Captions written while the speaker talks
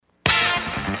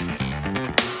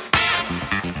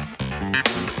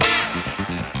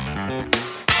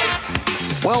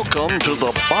Welcome to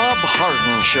the Bob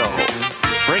Harden Show,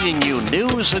 bringing you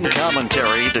news and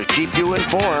commentary to keep you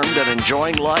informed and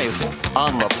enjoying life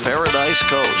on the Paradise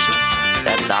Coast.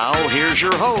 And now, here's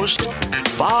your host,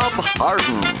 Bob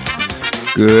Harden.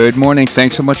 Good morning.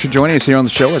 Thanks so much for joining us here on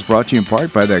the show. It's brought to you in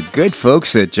part by the good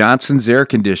folks at Johnson's Air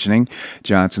Conditioning.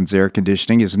 Johnson's Air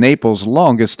Conditioning is Naples'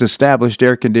 longest established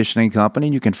air conditioning company.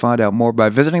 You can find out more by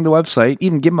visiting the website.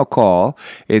 Even give them a call.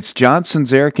 It's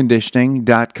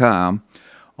johnsonsairconditioning.com.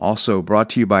 Also brought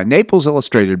to you by Naples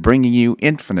Illustrated, bringing you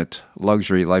infinite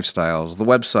luxury lifestyles. The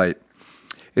website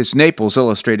is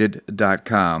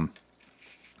naplesillustrated.com.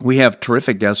 We have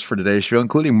terrific guests for today's show,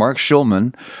 including Mark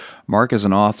Schulman. Mark is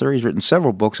an author. He's written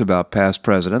several books about past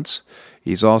presidents.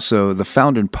 He's also the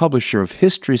founder and publisher of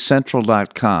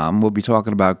HistoryCentral.com. We'll be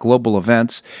talking about global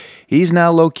events. He's now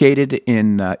located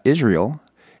in Israel,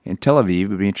 in Tel Aviv.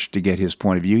 We'd be interested to get his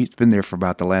point of view. He's been there for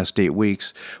about the last 8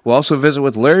 weeks. We'll also visit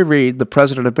with Larry Reed, the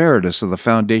president emeritus of the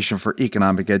Foundation for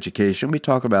Economic Education. We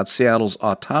talk about Seattle's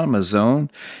autonomous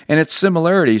zone and its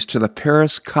similarities to the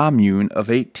Paris Commune of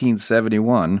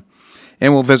 1871.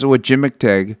 And we'll visit with Jim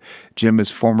McTague. Jim is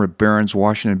former Barron's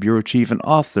Washington bureau chief and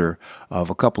author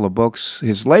of a couple of books.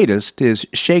 His latest is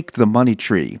Shake the Money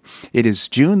Tree. It is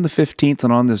June the 15th,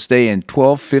 and on this day in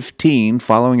 1215,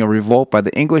 following a revolt by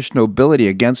the English nobility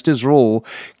against his rule,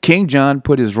 King John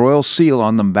put his royal seal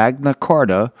on the Magna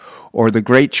Carta, or the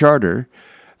Great Charter.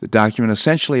 The document,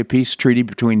 essentially a peace treaty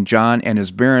between John and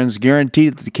his barons,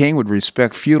 guaranteed that the king would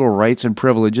respect feudal rights and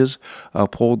privileges,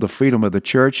 uphold the freedom of the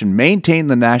church, and maintain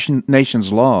the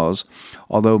nation's laws.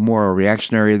 Although more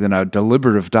reactionary than a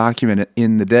deliberative document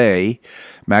in the day,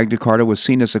 Magna Carta was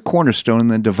seen as a cornerstone in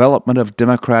the development of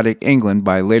democratic England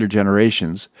by later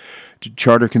generations. The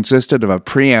charter consisted of a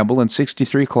preamble and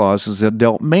 63 clauses that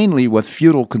dealt mainly with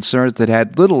feudal concerns that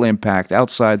had little impact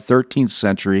outside 13th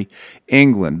century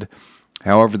England.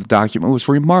 However, the document was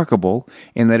remarkable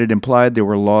in that it implied there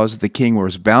were laws that the king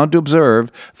was bound to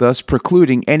observe, thus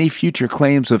precluding any future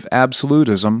claims of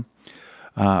absolutism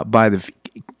by the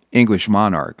English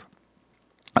monarch.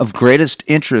 Of greatest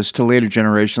interest to later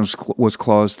generations was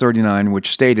Clause 39, which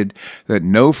stated that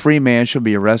no free man shall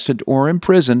be arrested or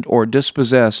imprisoned or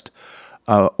dispossessed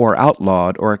or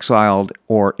outlawed or exiled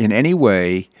or in any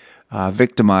way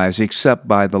victimized except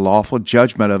by the lawful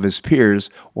judgment of his peers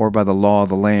or by the law of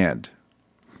the land.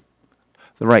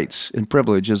 The rights and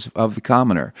privileges of the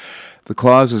commoner. The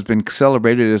clause has been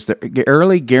celebrated as the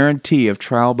early guarantee of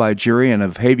trial by jury and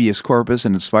of habeas corpus,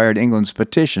 and inspired England's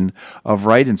Petition of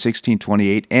Right in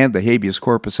 1628 and the Habeas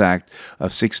Corpus Act of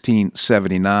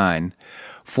 1679.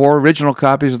 4 original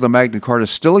copies of the Magna Carta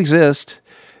still exist,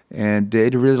 and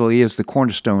it really is the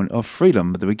cornerstone of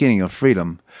freedom, the beginning of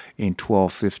freedom in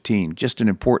 1215. Just an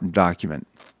important document.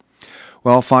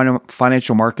 Well,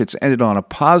 financial markets ended on a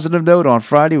positive note on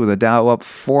Friday with the Dow up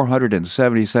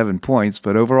 477 points,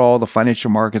 but overall the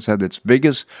financial markets had its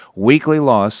biggest weekly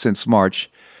loss since March,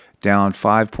 down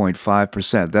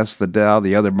 5.5%. That's the Dow.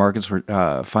 The other markets were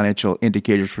financial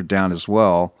indicators were down as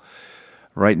well.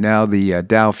 Right now the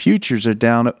Dow futures are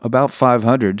down about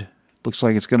 500. Looks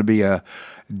like it's going to be a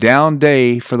down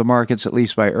day for the markets, at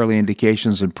least by early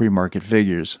indications and pre-market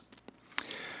figures.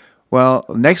 Well,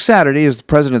 next Saturday is the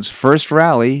president's first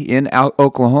rally in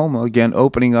Oklahoma, again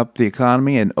opening up the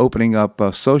economy and opening up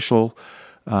social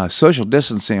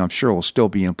distancing. I'm sure will still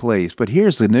be in place. But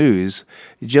here's the news.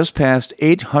 It just passed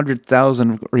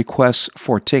 800,000 requests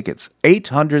for tickets.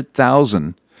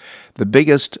 800,000. The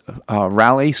biggest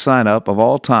rally sign-up of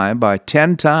all time by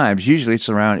 10 times. Usually it's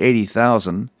around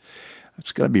 80,000.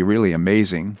 It's going to be really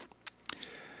amazing.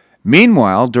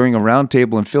 Meanwhile, during a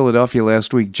roundtable in Philadelphia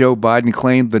last week, Joe Biden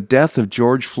claimed the death of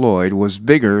George Floyd was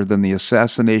bigger than the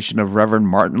assassination of Reverend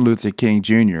Martin Luther King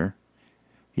Jr.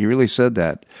 He really said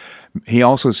that. He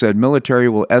also said military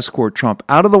will escort Trump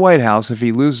out of the White House if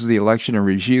he loses the election and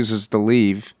refuses to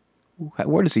leave.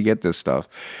 Where does he get this stuff?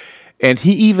 And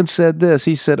he even said this.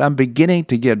 He said, "I'm beginning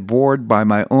to get bored by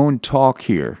my own talk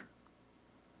here."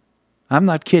 I'm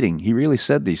not kidding. He really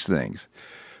said these things.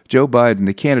 Joe Biden,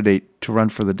 the candidate to run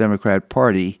for the Democrat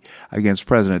Party against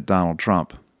President Donald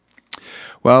Trump.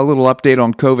 Well, a little update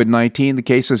on COVID-19. The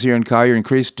cases here in Collier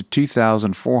increased to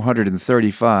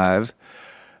 2,435.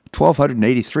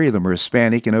 1,283 of them are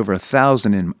Hispanic and over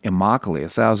 1,000 in Immokalee,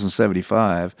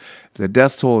 1,075. The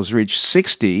death toll has reached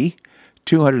 60.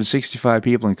 265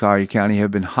 people in Collier County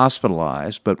have been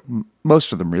hospitalized, but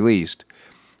most of them released.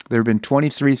 There have been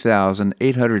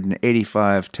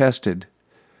 23,885 tested.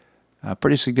 A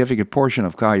pretty significant portion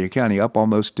of Collier County, up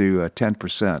almost to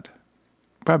 10%.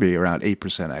 Probably around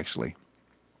 8%, actually.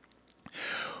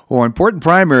 Well, important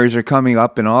primaries are coming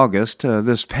up in August.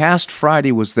 This past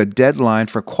Friday was the deadline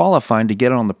for qualifying to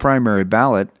get on the primary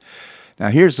ballot. Now,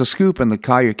 here's the scoop in the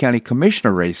Collier County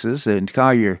Commissioner races. In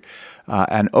Collier,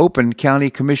 an open county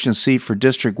commission seat for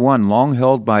District 1, long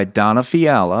held by Donna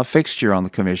Fiala, a fixture on the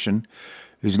commission,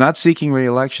 who's not seeking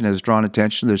re-election, has drawn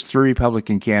attention. There's 3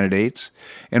 Republican candidates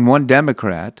and 1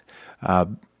 Democrat.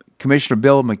 Commissioner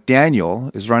Bill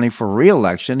McDaniel is running for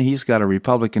re-election. He's got a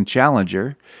Republican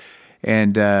challenger.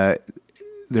 And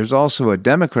there's also a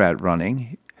Democrat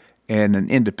running and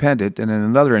an independent, and then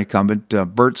another incumbent,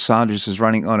 Bert Saunders, is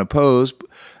running unopposed.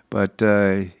 But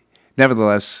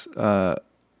nevertheless,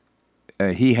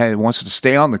 he wants to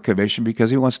stay on the commission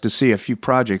because he wants to see a few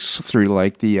projects through,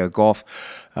 like the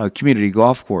community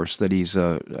golf course that he's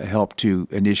helped to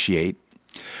initiate.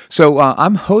 So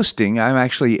I'm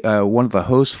actually one of the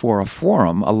hosts for a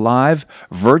forum, a live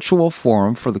virtual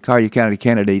forum for the Collier County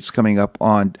candidates coming up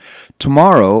on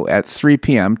tomorrow at 3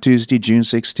 p.m., Tuesday, June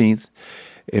 16th.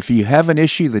 If you have an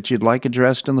issue that you'd like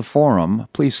addressed in the forum,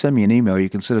 please send me an email. You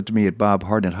can send it to me at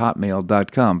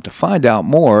bobharden@hotmail.com. To find out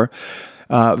more,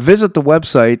 visit the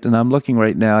website, and I'm looking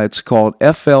right now. It's called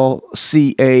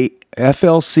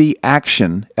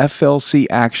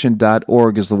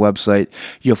FLCAction.org is the website.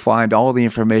 You'll find all the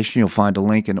information. You'll find a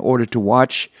link in order to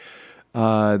watch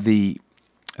the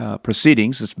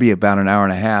proceedings. This will be about an hour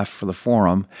and a half for the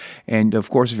forum. And, of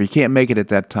course, if you can't make it at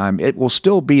that time, it will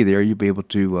still be there. You'll be able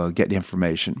to get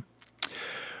information.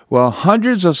 Well,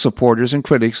 hundreds of supporters and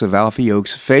critics of Alfie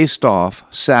Oakes faced off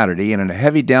Saturday in a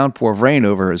heavy downpour of rain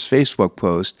over his Facebook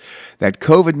post that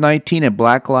COVID-19 and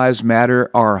Black Lives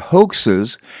Matter are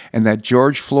hoaxes and that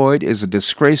George Floyd is a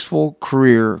disgraceful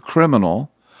career criminal.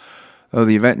 Though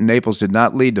the event in Naples did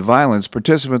not lead to violence,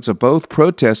 participants of both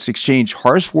protests exchanged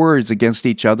harsh words against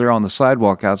each other on the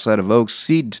sidewalk outside of Oakes'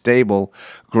 seed-to-table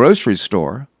grocery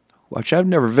store, which I've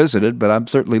never visited, but I'm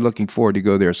certainly looking forward to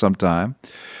go there sometime.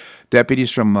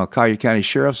 Deputies from Collier County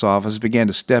Sheriff's Office began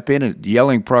to step in and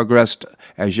yelling progressed.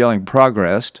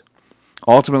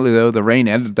 Ultimately, though, the rain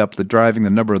ended up driving the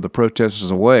number of the protesters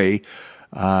away,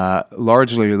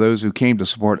 largely those who came to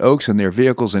support Oakes in their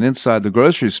vehicles and inside the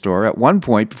grocery store. At one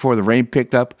point, before the rain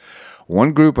picked up,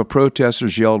 one group of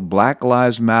protesters yelled Black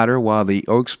Lives Matter while the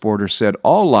Oakes supporter said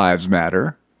All Lives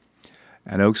Matter.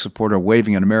 An Oakes supporter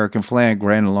waving an American flag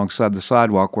ran alongside the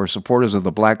sidewalk where supporters of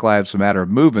the Black Lives Matter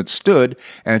movement stood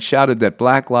and shouted that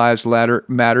Black Lives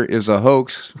Matter is a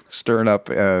hoax, stirring up,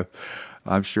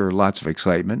 I'm sure, lots of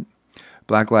excitement.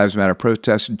 Black Lives Matter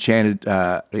protested, chanted,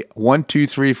 1, 2,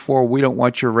 3, 4, we don't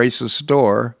want your racist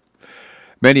store.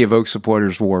 Many of Oakes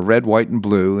supporters wore red, white, and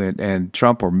blue and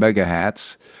Trump or MAGA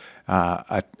hats,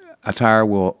 attire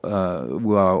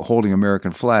while holding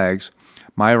American flags.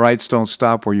 My rights don't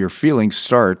stop where your feelings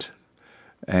start,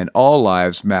 and all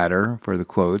lives matter, were the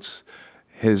quotes.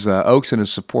 His Oakes and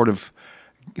his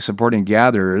supporting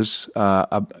gatherers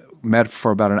met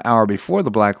for about an hour before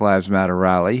the Black Lives Matter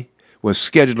rally was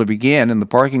scheduled to begin in the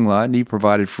parking lot, and he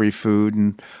provided free food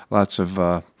and lots of.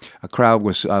 A crowd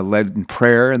was led in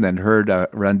prayer and then heard a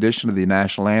rendition of the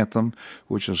national anthem,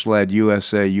 which was led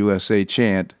USA, USA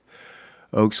chant.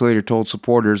 Oakes later told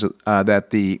supporters that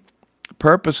the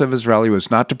purpose of his rally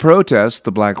was not to protest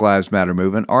the Black Lives Matter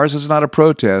movement. Ours is not a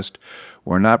protest.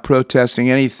 We're not protesting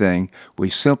anything.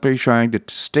 We're simply trying to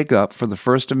stick up for the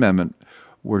First Amendment.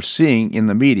 We're seeing in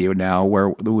the media now where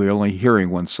we're only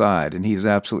hearing one side, and he's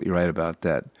absolutely right about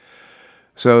that.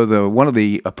 So one of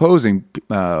the opposing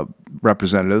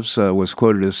representatives was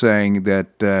quoted as saying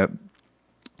that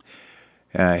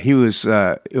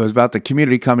it was about the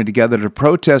community coming together to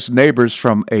protect neighbors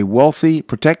from a wealthy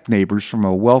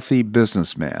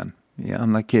businessman. Yeah,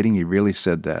 I'm not kidding. He really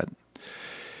said that.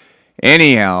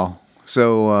 Anyhow,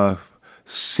 so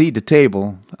seed to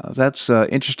table. That's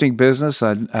interesting business.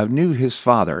 I knew his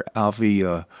father, Alfie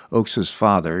Oakes'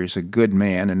 father. He's a good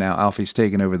man, and now Alfie's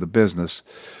taken over the business.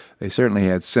 They certainly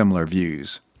had similar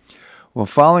views. Well,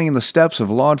 following in the steps of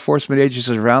law enforcement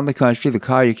agencies around the country, the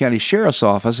Collier County Sheriff's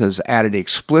Office has added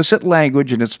explicit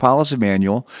language in its policy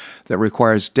manual that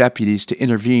requires deputies to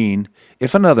intervene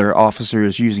if another officer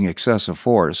is using excessive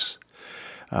force.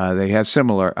 They have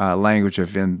similar language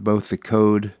in both the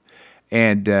code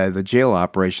and the jail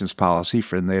operations policy.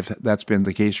 That's been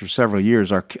the case for several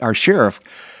years. Our sheriff,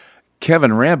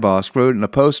 Kevin Rambos, wrote in a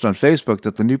post on Facebook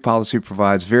that the new policy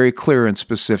provides very clear and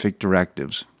specific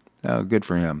directives. Oh, good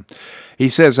for him. He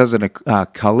says, as a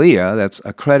CALIA, that's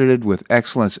accredited with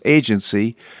Excellence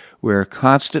Agency, we're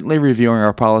constantly reviewing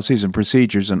our policies and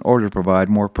procedures in order to provide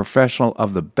more professional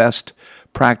of the best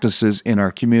practices in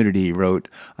our community, he wrote.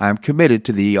 I am committed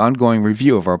to the ongoing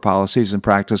review of our policies and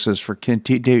practices for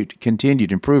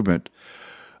continued improvement.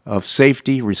 of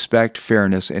safety, respect,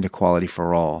 fairness, and equality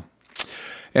for all.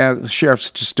 Yeah, the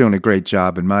sheriff's just doing a great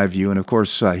job, in my view. And, of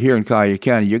course, here in Collier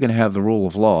County, you're going to have the rule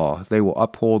of law. They will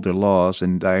uphold their laws,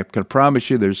 and I can promise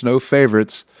you there's no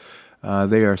favorites.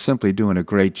 They are simply doing a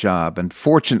great job. And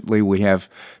fortunately, we have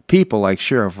people like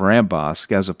Sheriff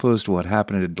Rambosk, as opposed to what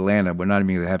happened in Atlanta. We're not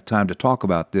even going to have time to talk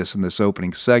about this in this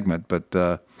opening segment, but,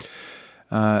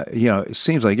 it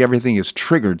seems like everything is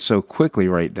triggered so quickly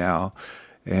right now,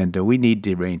 and we need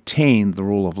to maintain the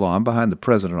rule of law. I'm behind the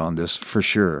president on this for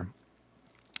sure.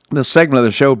 This segment of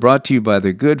the show brought to you by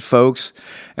the good folks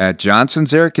at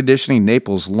Johnson's Air Conditioning,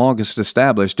 Naples' longest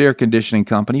established air conditioning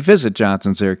company. Visit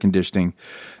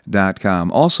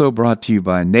johnsonsairconditioning.com. Also brought to you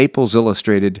by Naples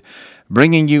Illustrated,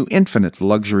 bringing you infinite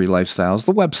luxury lifestyles.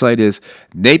 The website is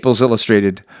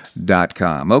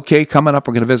naplesillustrated.com. Okay, coming up,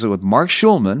 we're going to visit with Mark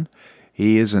Schulman.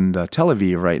 He is in Tel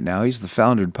Aviv right now. He's the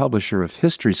founder and publisher of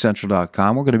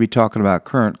HistoryCentral.com. We're going to be talking about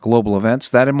current global events,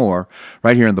 that and more,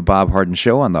 right here on The Bob Harden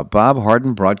Show on the Bob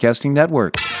Harden Broadcasting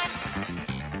Network.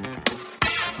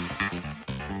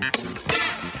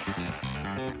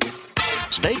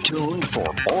 Stay tuned for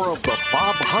more of The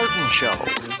Bob Harden Show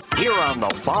here on the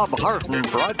Bob Harden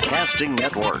Broadcasting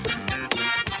Network.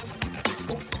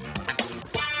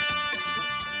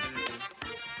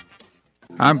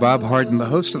 I'm Bob Harden, the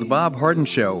host of The Bob Harden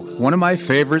Show. One of my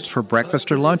favorites for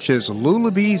breakfast or lunch is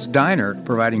Lulabee's Diner,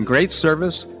 providing great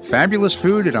service, fabulous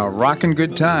food, and a rockin'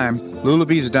 good time.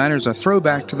 Lulabee's Diner is a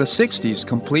throwback to the 60s,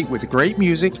 complete with great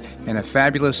music and a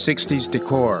fabulous 60s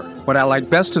decor. What I like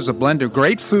best is a blend of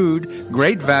great food,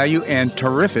 great value, and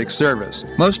terrific service.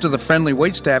 Most of the friendly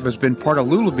waitstaff has been part of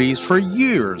Lulabee's for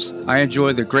years. I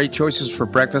enjoy the great choices for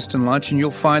breakfast and lunch, and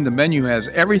you'll find the menu has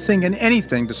everything and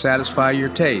anything to satisfy your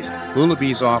taste.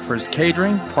 Lulabee's offers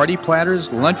catering, party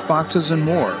platters, lunch boxes, and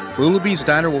more. Lulabee's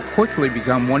Diner will quickly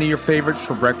become one of your favorites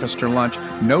for breakfast or lunch.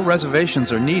 No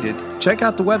reservations are needed. Check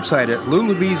out the website at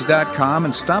lulabees.com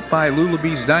and stop by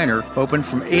Lulabee's Diner, open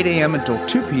from 8 a.m. until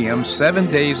 2 p.m. 7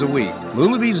 days a week.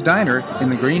 Lulabee's Diner in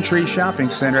the Green Tree Shopping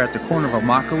Center at the corner of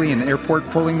Immokalee and Airport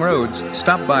Pulling Roads.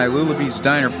 Stop by Lulabee's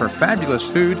Diner for fabulous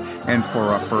food and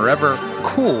for a forever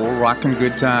cool rockin'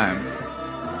 good time.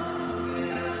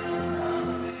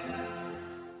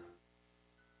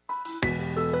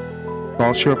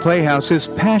 Gulf Shore Playhouse is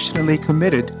passionately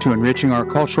committed to enriching our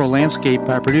cultural landscape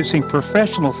by producing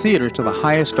professional theater to the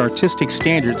highest artistic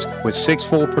standards with 6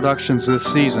 full productions this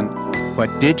season.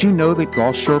 But did you know that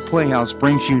Gulf Shore Playhouse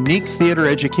brings unique theater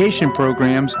education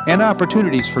programs and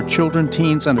opportunities for children,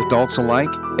 teens, and adults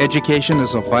alike? Education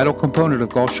is a vital component of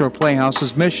Gulf Shore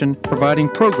Playhouse's mission, providing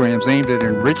programs aimed at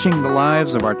enriching the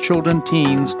lives of our children,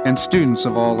 teens, and students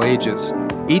of all ages.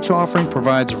 Each offering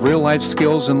provides real-life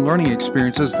skills and learning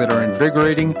experiences that are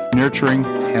invigorating, nurturing,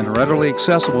 and readily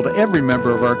accessible to every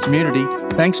member of our community,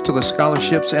 thanks to the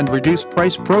scholarships and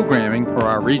reduced-price programming for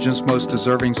our region's most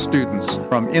deserving students.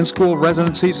 From in-school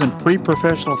residencies and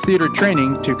pre-professional theater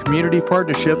training to community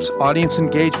partnerships, audience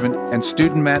engagement, and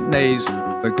student matinees,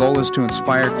 the goal is to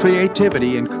inspire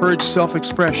creativity, encourage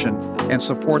self-expression, and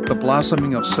support the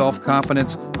blossoming of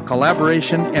self-confidence,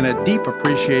 collaboration, and a deep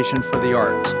appreciation for the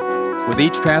arts. With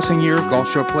each passing year,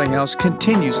 Gulf Shore Playhouse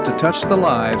continues to touch the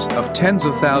lives of tens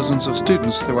of thousands of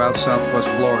students throughout Southwest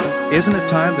Florida. Isn't it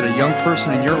time that a young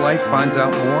person in your life finds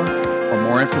out more? For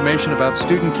more information about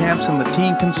student camps and the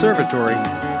Teen Conservatory,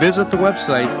 visit the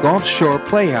website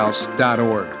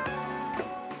gulfshoreplayhouse.org.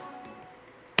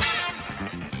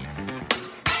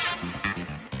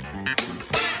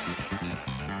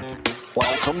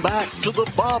 Welcome back to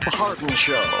the Bob Harden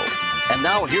Show. And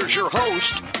now here's your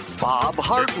host, Bob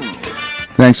Harden.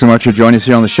 Thanks so much for joining us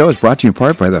here on the show. It's brought to you in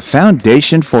part by the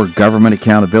Foundation for Government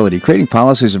Accountability, creating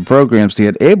policies and programs to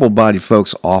get able-bodied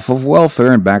folks off of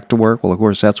welfare and back to work. Well, of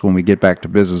course, that's when we get back to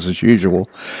business as usual.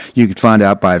 You can find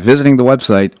out by visiting the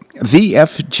website,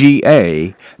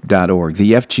 thefga.org,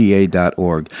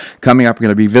 thefga.org. Coming up, we're going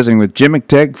to be visiting with Jim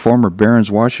McTighe, former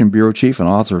Barron's Washington Bureau Chief and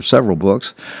author of several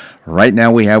books. Right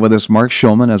now we have with us Mark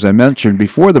Schulman. As I mentioned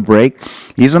before the break,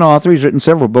 he's an author. He's written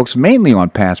several books, mainly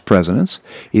on past presidents.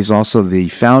 He's also the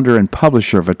founder and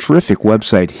publisher of a terrific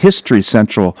website,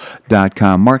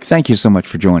 HistoryCentral.com. Mark, thank you so much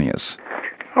for joining us.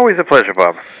 Always a pleasure,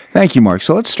 Bob. Thank you, Mark.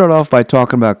 So let's start off by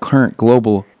talking about current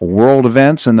global world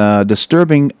events and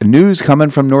disturbing news coming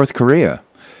from North Korea.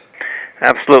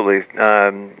 Absolutely.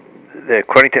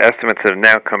 According to estimates that have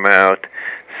now come out,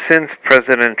 since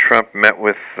President Trump met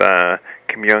with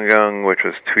Kim Jong-un, which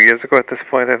was 2 years ago at this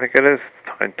point, I think it is.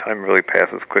 Time really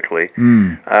passes quickly.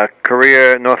 North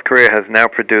Korea has now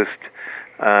produced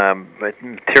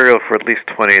material for at least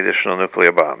 20 additional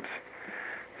nuclear bombs.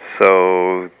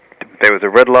 So there was a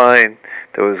red line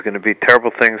there was going to be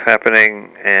terrible things happening,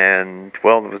 and,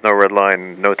 well, there was no red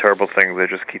line, no terrible things. They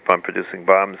just keep on producing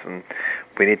bombs, and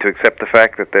we need to accept the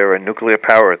fact that they're a nuclear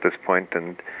power at this point,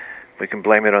 and we can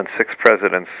blame it on 6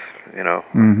 presidents, or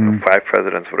 5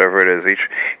 presidents, whatever it is.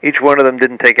 Each one of them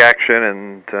didn't take action,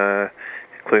 and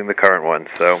including the current one.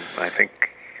 So I think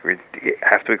we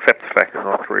have to accept the fact that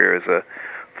North Korea is a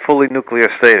fully nuclear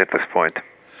state at this point.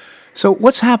 So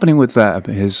what's happening with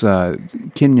his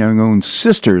Kim Jong-un's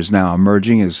sister is now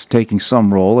emerging as taking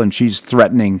some role, and she's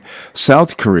threatening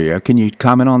South Korea. Can you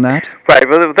comment on that? Right.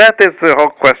 Well, that is the whole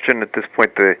question at this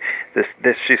point.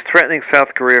 She's threatening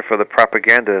South Korea for the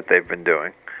propaganda that they've been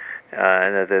doing,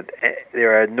 and that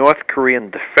there are North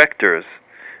Korean defectors.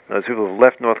 Those people who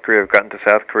left North Korea have gotten to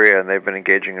South Korea, and they've been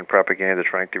engaging in propaganda,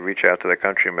 trying to reach out to their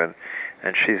countrymen.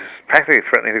 And she's practically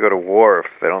threatening to go to war if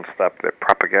they don't stop their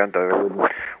propaganda. They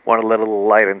wouldn't want to let a little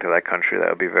light into that country. That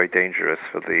would be very dangerous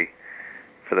for the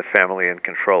family in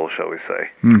control, shall we say.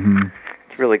 Mm-hmm.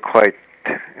 It's really quite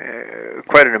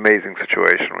an amazing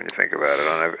situation when you think about it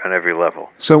on every level.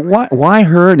 So why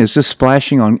her? And is this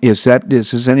splashing on? Is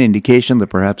this any indication that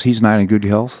perhaps he's not in good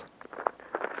health?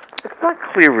 It's not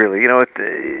clear, really. We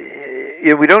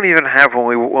don't even have when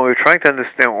we were trying to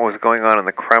understand what was going on in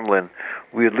the Kremlin.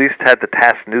 We at least had the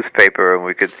TASS newspaper, and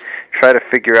we could try to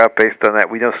figure out based on that.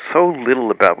 We know so little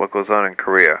about what goes on in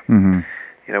Korea. Mm-hmm.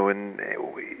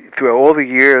 Throughout all the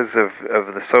years of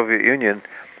the Soviet Union,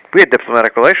 we had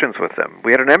diplomatic relations with them.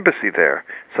 We had an embassy there.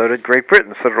 So did Great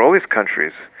Britain. So did all these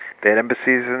countries. They had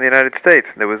embassies in the United States.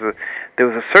 And there was a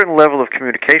certain level of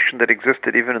communication that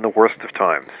existed even in the worst of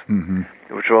times, mm-hmm.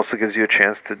 which also gives you a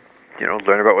chance to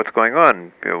learn about what's going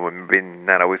on. Being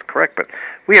not always correct, but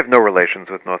we have no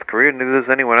relations with North Korea, neither does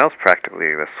anyone else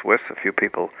practically. The Swiss, a few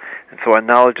people, and so our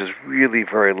knowledge is really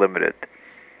very limited.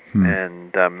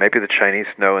 And maybe the Chinese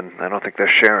know, and I don't think they're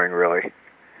sharing really.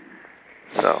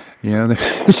 So yeah,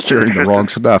 they're sharing the wrong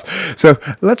stuff. So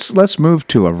let's move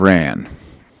to Iran.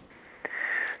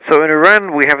 So in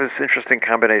Iran, we have this interesting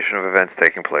combination of events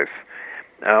taking place.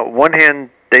 One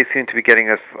hand, they seem to be getting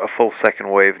a full second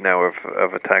wave now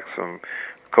of attacks from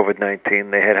COVID-19.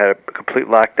 They had a complete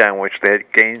lockdown, which they had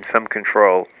gained some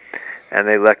control, and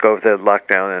they let go of that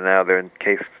lockdown, and now their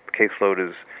caseload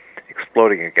is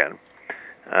exploding again.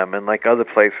 And like other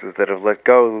places that have let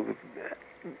go,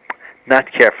 not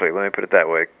carefully, let me put it that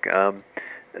way,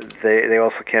 they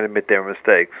also can't admit their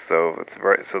mistakes, so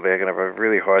they're going to have a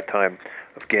really hard time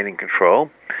of gaining control.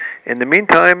 In the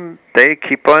meantime, they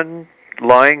keep on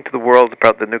lying to the world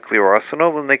about the nuclear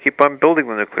arsenal, and they keep on building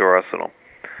the nuclear arsenal.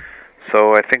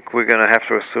 So I think we're going to have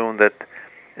to assume that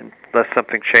unless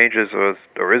something changes or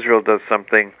Israel does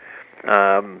something,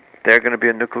 they're going to be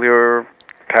a nuclear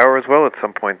power as well at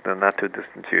some point in the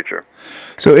not-too-distant future.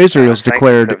 So Israel's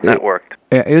declared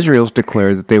Israel's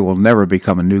declared that they will never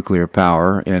become a nuclear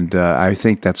power, and I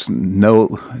think that's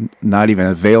not even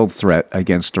a veiled threat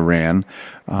against Iran.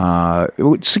 So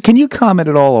can you comment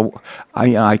at all?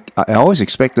 I always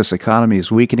expect this economy is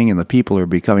weakening, and the people are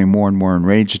becoming more and more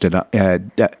enraged and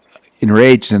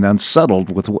unsettled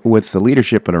with the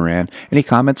leadership in Iran. Any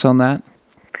comments on that?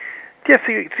 Yeah,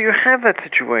 so you have that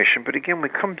situation, but again, we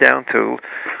come down to,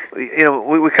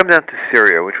 we come down to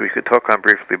Syria, which we could talk on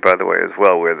briefly, by the way, as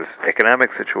well, where this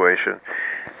economic situation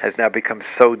has now become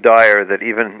so dire that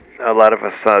even a lot of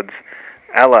Assad's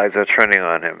allies are turning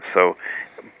on him.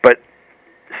 But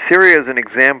Syria is an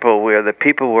example where the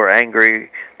people were angry,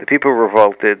 the people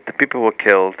revolted, the people were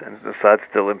killed, and Assad's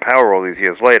still in power all these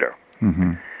years later.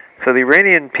 Mm-hmm. So the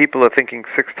Iranian people are thinking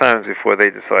 6 times before they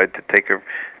decide to take a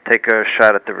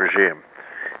shot at the regime.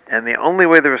 And the only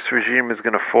way this regime is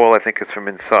going to fall, I think, is from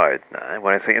inside.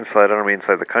 When I say inside, I don't mean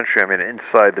inside the country, I mean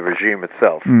inside the regime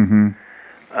itself. Mm-hmm.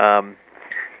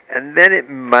 And then it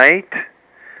might,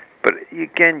 but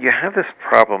again, you have this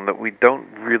problem that we don't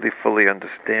really fully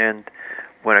understand.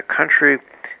 When a country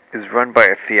is run by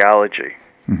a theology,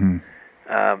 mm-hmm.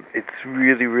 It's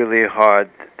really, really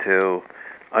hard to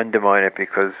undermine it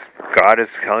because God is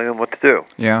telling them what to do.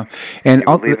 Yeah, and if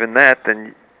you believe in that,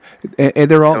 then. And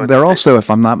they're also,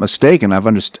 if I'm not mistaken, I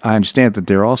understand that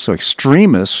they're also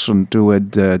extremists who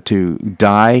would to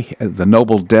die the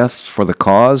noble death for the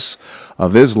cause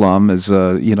of Islam. Is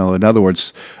in other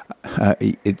words,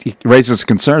 it raises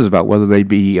concerns about whether they'd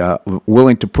be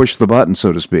willing to push the button,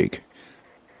 so to speak.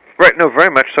 Right. No, very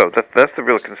much so. That's the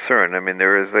real concern. I mean,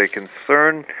 there is a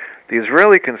concern. The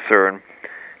Israeli concern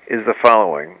is the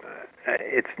following.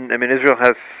 Israel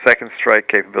has second strike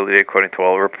capability according to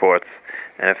all reports,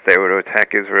 and if they were to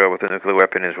attack Israel with a nuclear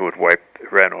weapon, Israel would wipe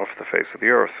Iran off the face of the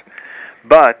earth.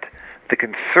 But the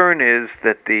concern is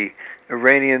that the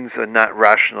Iranians are not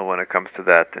rational when it comes to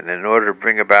that, and in order to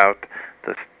bring about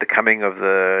the coming of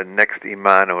the next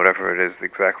Imam, or whatever it is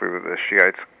exactly what the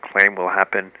Shiites claim will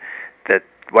happen, that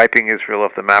wiping Israel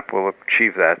off the map will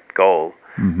achieve that goal,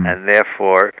 and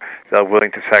therefore they're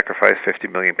willing to sacrifice 50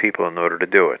 million people in order to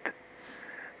do it.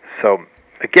 So,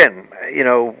 again,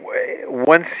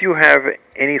 once you have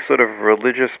any sort of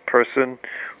religious person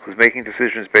who's making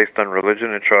decisions based on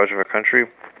religion in charge of a country,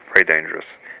 very dangerous.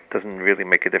 Doesn't really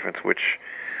make a difference which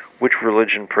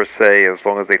religion per se, as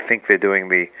long as they think they're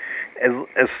doing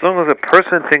as long as a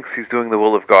person thinks he's doing the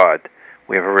will of God,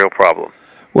 we have a real problem.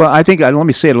 Well, I think, let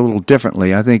me say it a little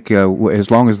differently. I think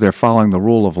as long as they're following the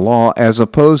rule of law, as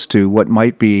opposed to what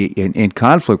might be in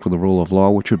conflict with the rule of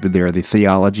law, which would be their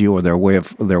theology or their way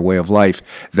of life,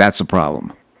 that's a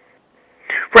problem.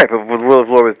 Right, but the rule of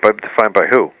law is defined by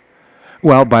who?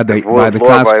 Well, by the law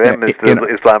by them is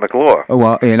the Islamic law.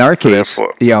 Well, in our case,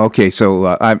 therefore, okay.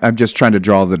 So I'm just trying to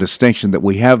draw the distinction that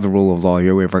we have the rule of law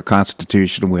here. We have our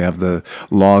Constitution. We have the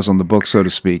laws on the book, so to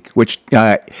speak, which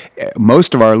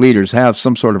most of our leaders have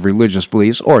some sort of religious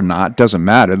beliefs or not. Doesn't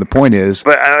matter. The point is,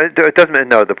 but it doesn't.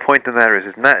 No, the point of the matter is,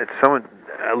 it's not. It's someone.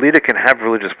 A leader can have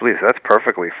religious beliefs. That's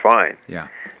perfectly fine. Yeah,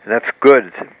 and that's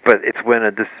good. But it's when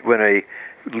a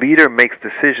leader makes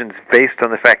decisions based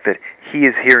on the fact that he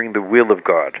is hearing the will of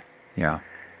God. Yeah.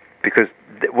 Because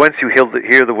once you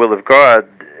hear the will of God,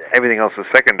 everything else is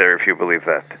secondary if you believe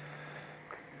that.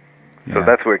 Yeah. So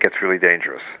that's where it gets really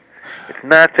dangerous. It's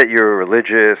not that you're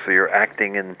religious or you're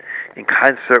acting in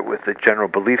concert with the general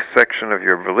belief section of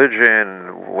your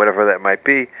religion, whatever that might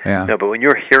be. Yeah. No, but when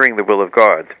you're hearing the will of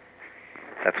God,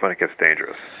 that's when it gets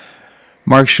dangerous.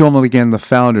 Mark Schulman, again, the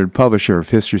founder and publisher of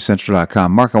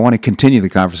HistoryCentral.com. Mark, I want to continue the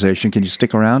conversation. Can you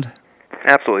stick around?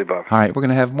 Absolutely, Bob. All right, we're going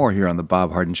to have more here on The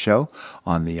Bob Harden Show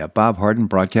on the Bob Harden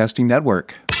Broadcasting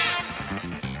Network.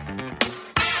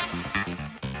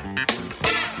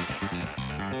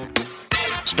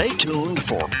 Stay tuned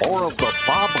for more of The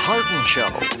Bob Harden Show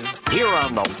here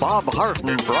on the Bob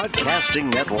Harden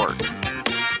Broadcasting Network.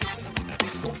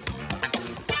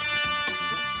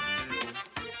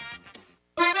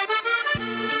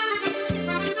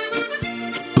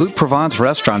 Blue Provence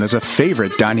Restaurant is a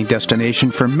favorite dining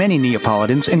destination for many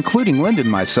Neapolitans, including Linda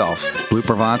and myself. Blue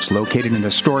Provence, located in a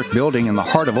historic building in the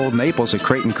heart of Old Naples at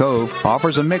Creighton Cove,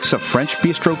 offers a mix of French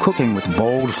bistro cooking with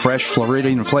bold, fresh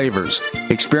Floridian flavors.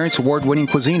 Experience award-winning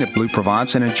cuisine at Blue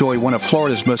Provence and enjoy one of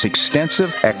Florida's most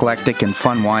extensive, eclectic, and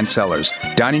fun wine cellars.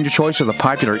 Dining your choice of the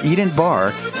popular Eat-In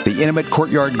Bar, the intimate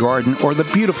courtyard garden, or the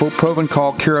beautiful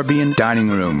Provencal Caribbean dining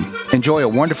room. Enjoy a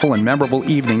wonderful and memorable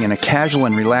evening in a casual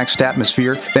and relaxed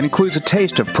atmosphere that includes a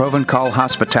taste of Provencal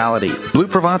hospitality. Blue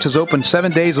Provence is open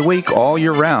 7 days a week, all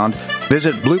year round.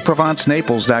 Visit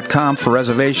BlueProvenceNaples.com for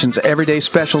reservations, everyday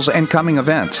specials, and coming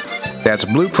events. That's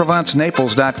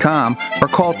BlueProvenceNaples.com or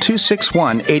call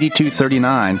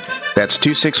 261-8239. That's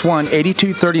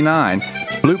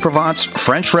 261-8239. Blue Provence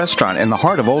French Restaurant in the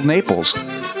heart of Old Naples.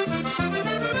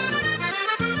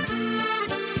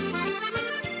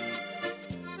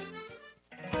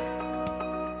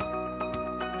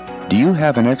 Do you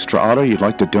have an extra auto you'd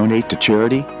like to donate to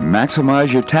charity?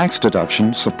 Maximize your tax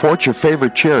deduction, support your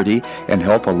favorite charity, and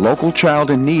help a local child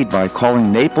in need by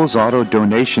calling Naples Auto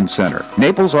Donation Center.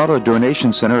 Naples Auto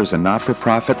Donation Center is a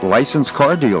not-for-profit licensed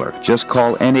car dealer. Just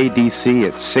call NADC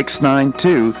at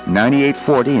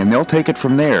 692-9840 and they'll take it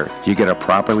from there. You get a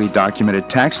properly documented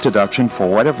tax deduction for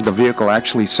whatever the vehicle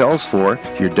actually sells for.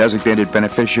 Your designated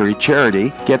beneficiary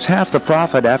charity gets half the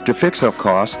profit after fix-up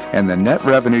costs, and the net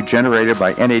revenue generated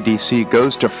by NADC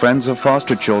goes to Friends of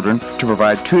Foster Children to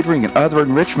provide tutoring and other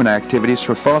enrichment activities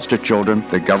for foster children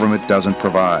the government doesn't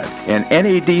provide. And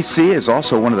NADC is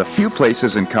also one of the few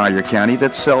places in Collier County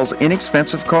that sells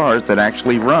inexpensive cars that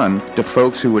actually run to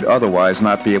folks who would otherwise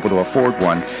not be able to afford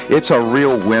one. It's a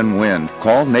real win-win.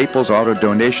 Call Naples Auto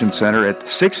Donation Center at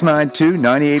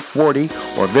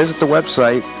 692-9840 or visit the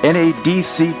website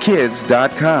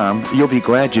nadckids.com. You'll be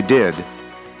glad you did.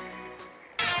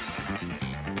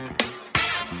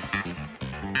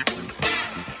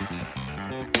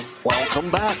 Welcome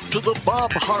back to the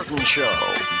Bob Harden Show.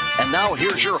 And now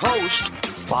here's your host,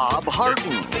 Bob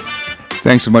Harden.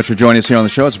 Thanks so much for joining us here on the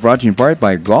show. It's brought to you in part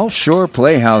by Gulf Shore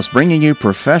Playhouse, bringing you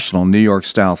professional New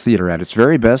York-style theater at its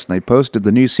very best. And they posted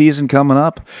the new season coming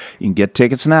up. You can get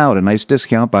tickets now at a nice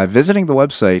discount by visiting the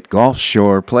website,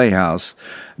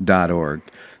 gulfshoreplayhouse.org.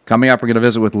 Coming up, we're going to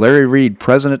visit with Larry Reed,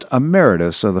 President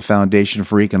Emeritus of the Foundation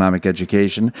for Economic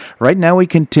Education. Right now, we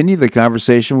continue the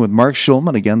conversation with Mark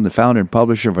Schulman, again, the founder and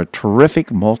publisher of a terrific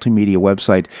multimedia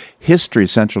website,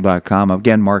 HistoryCentral.com.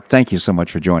 Again, Mark, thank you so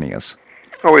much for joining us.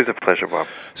 Always a pleasure, Bob.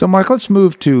 So, Mark, let's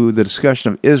move to the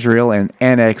discussion of Israel and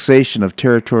annexation of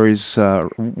territories.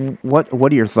 What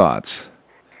are your thoughts?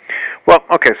 Well,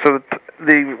 okay, so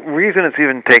the reason it's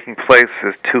even taking place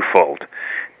is twofold.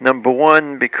 Number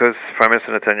one, because Prime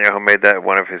Minister Netanyahu made that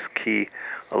one of his key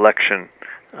election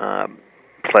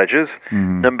pledges.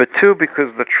 Mm-hmm. Number two,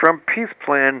 because the Trump peace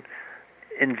plan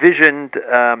envisioned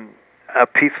a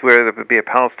peace where there would be a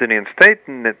Palestinian state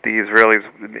and that the Israelis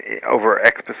over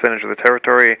X percentage of the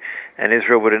territory, and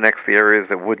Israel would annex the areas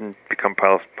that wouldn't become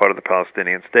part of the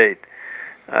Palestinian state.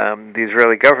 The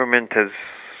Israeli government has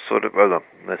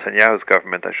Netanyahu's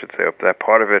government, I should say, that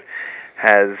part of it,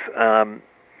 has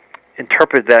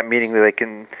interpreted that meaning that they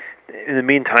can, in the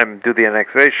meantime, do the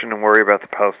annexation and worry about the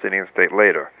Palestinian state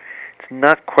later. It's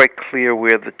not quite clear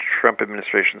where the Trump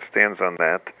administration stands on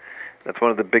that. That's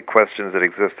one of the big questions that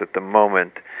exist at the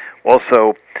moment.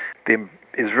 Also, the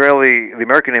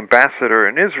American ambassador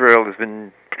in Israel has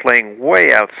been playing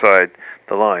way outside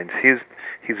the lines. He's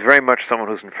very much someone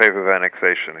who's in favor of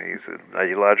annexation. He's an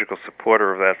ideological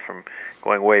supporter of that from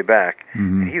going way back.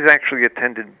 Mm-hmm. And he's actually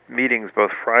attended meetings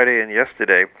both Friday and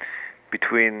yesterday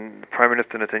between Prime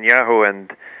Minister Netanyahu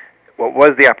and what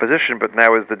was the opposition, but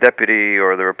now is the deputy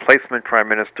or the replacement Prime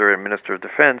Minister and Minister of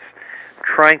Defense,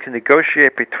 trying to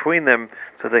negotiate between them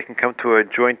so they can come to a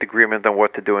joint agreement on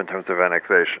what to do in terms of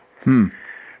annexation.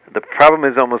 The problem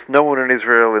is almost no one in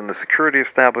Israel, in the security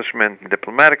establishment, the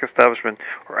diplomatic establishment,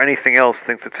 or anything else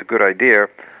thinks it's a good idea,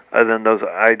 other than those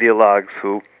ideologues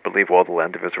who believe all the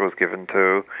land of Israel was given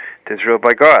to Israel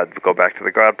by God. We go back to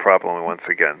the God problem once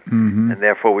again. Mm-hmm. And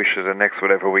therefore we should annex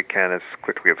whatever we can as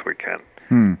quickly as we can.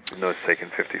 Even though it's taken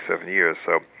 57 years.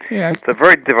 So yeah. It's a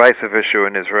very divisive issue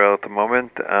in Israel at the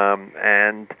moment.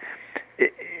 And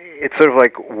it's sort of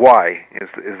like why is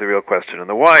the real question. And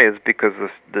the why is because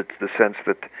the sense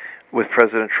that with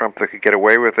President Trump they could get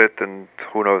away with it, and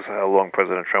who knows how long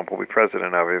President Trump will be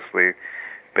president, obviously.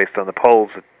 Based on the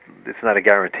polls, it's not a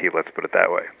guarantee, let's put it that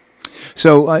way.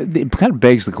 So it kind of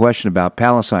begs the question about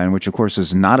Palestine, which of course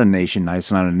is not a nation.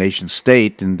 It's not a nation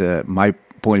state. And my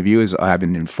point of view is I've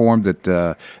been informed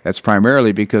that that's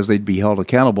primarily because they'd be held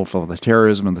accountable for the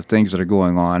terrorism and the things that are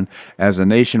going on as a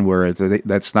nation, whereas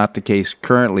that's not the case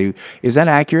currently. Is that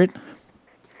accurate?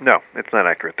 No, it's not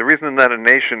accurate. The reason it's not a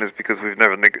nation is because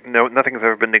nothing has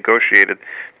ever been negotiated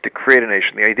to create a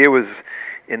nation. The idea was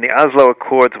in the Oslo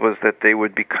Accords was that they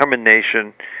would become a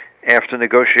nation after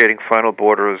negotiating final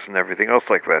borders and everything else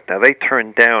like that. Now they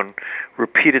turned down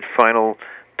repeated final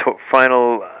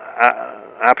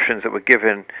options that were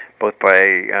given both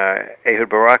by Ehud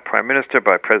Barak, Prime Minister,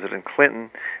 by President Clinton,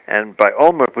 and by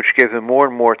Olmert, which gave them more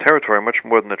and more territory, much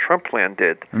more than the Trump plan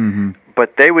did. Mm-hmm.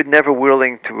 But they were never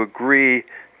willing to agree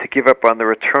to give up on the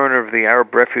return of the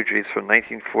Arab refugees from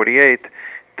 1948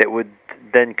 that would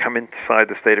then come inside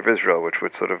the state of Israel, which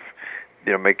would sort of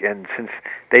make, and since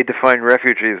they define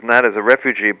refugees not as a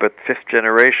refugee but fifth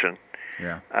generation,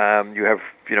 you have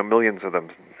millions of them,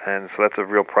 and so that's a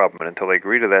real problem. And until they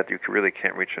agree to that, you really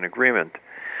can't reach an agreement.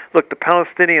 Look, the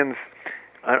Palestinians,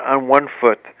 on one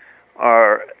foot,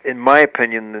 are, in my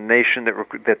opinion, the nation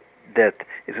that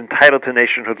is entitled to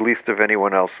nationhood least of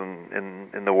anyone else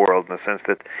in the world, in the sense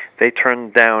that they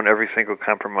turned down every single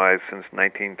compromise since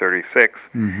 1936.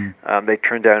 Mm-hmm. They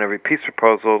turned down every peace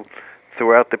proposal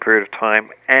throughout the period of time,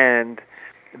 and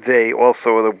they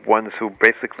also are the ones who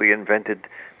basically invented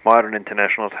modern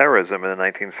international terrorism in the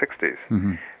 1960s.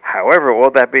 Mm-hmm. However,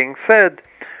 all that being said,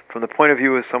 from the point of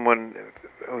view of someone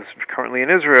who's currently in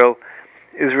Israel,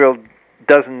 Israel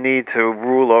doesn't need to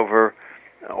rule over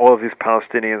all of these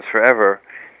Palestinians forever,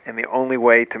 and the only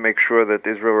way to make sure that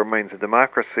Israel remains a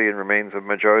democracy and remains a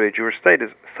majority Jewish state is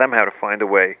somehow to find a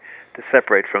way to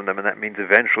separate from them, and that means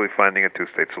eventually finding a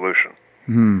two-state solution.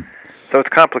 Mm-hmm. So it's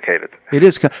complicated. It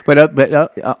is, but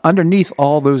underneath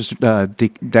all those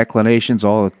declinations,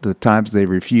 all the times they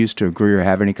refuse to agree or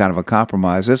have any kind of a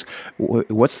compromise,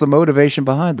 what's the motivation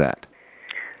behind that?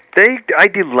 They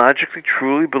ideologically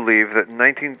truly believe that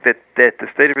that the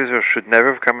state of Israel should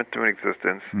never have come into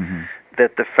existence. Mm-hmm.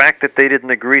 That the fact that they didn't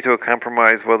agree to a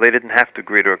compromise, well, they didn't have to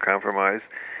agree to a compromise,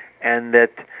 and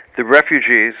that the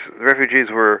refugees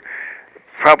were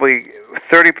probably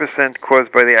 30%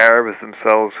 caused by the Arabs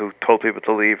themselves who told people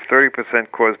to leave,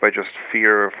 30% caused by just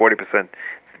fear, or 40%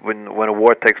 when a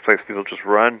war takes place, people just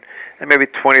run, and maybe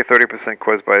 20 or 30%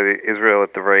 caused by Israel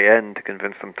at the very end to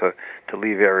convince them to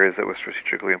leave areas that were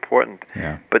strategically important.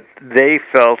 Yeah. But they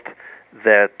felt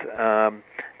that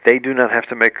they do not have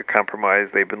to make a compromise.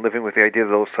 They've been living with the idea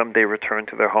that they'll someday return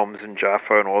to their homes in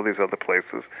Jaffa and all these other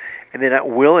places, and they're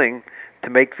not willing to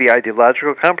make the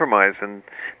ideological compromise. And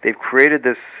they've created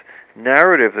this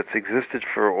narrative that's existed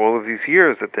for all of these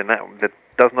years that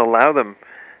doesn't allow them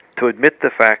to admit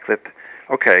the fact that,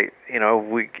 okay,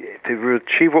 to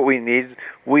achieve what we need,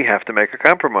 we have to make a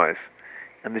compromise,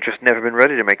 and they've just never been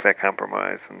ready to make that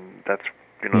compromise, and that's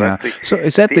So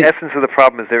is that the essence of the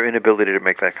problem is their inability to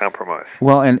make that compromise.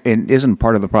 Well, and isn't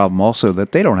part of the problem also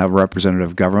that they don't have a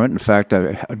representative government? In fact,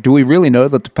 do we really know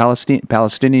that the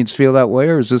Palestinians feel that way,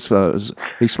 or is this the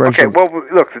expression? Okay, well,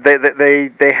 look,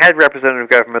 they had representative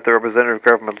government. The representative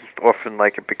government often,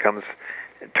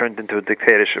 it turned into a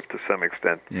dictatorship to some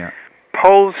extent. Yeah.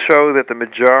 Polls show that the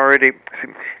majority,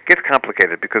 it gets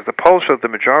complicated because the polls show that the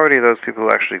majority of those people who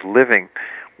are actually living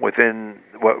within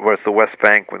what was the West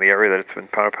Bank, when the area that's been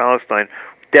part of Palestine,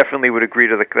 definitely would agree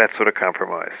to that sort of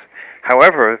compromise.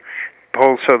 However,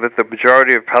 polls show that the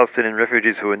majority of Palestinian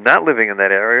refugees who are not living in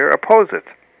that area oppose it.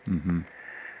 Mm-hmm.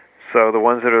 So the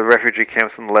ones that are refugee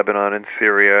camps in Lebanon and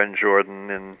Syria and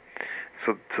Jordan, and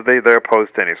so they're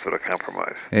opposed to any sort of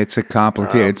compromise. It's a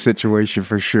complicated situation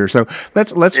for sure. So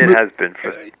let's it move, has been.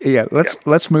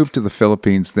 Let's move to the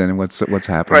Philippines then. What's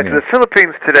happening? Right. There? So the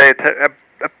Philippines today.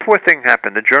 A poor thing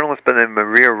happened. A journalist by the name of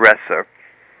Maria Ressa,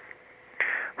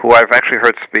 who I've actually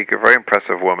heard speak, a very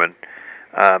impressive woman,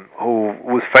 who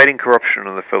was fighting corruption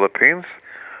in the Philippines,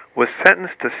 was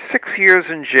sentenced to 6 years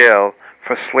in jail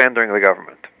for slandering the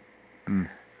government. Mm.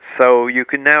 So you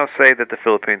can now say that the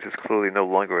Philippines is clearly no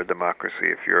longer a democracy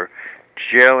if you're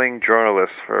jailing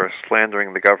journalists for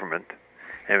slandering the government.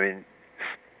 I mean,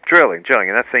 jailing.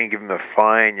 You're not saying give them a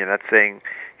fine. You're not saying,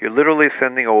 you're literally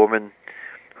sending a woman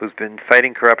who's been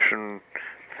fighting corruption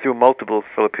through multiple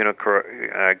Filipino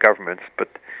governments, but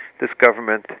this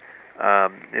government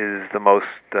is the most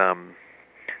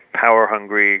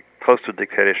power-hungry, close to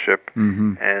dictatorship,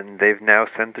 mm-hmm. and they've now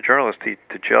sent the journalist to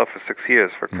jail for 6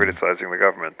 years for criticizing the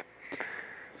government.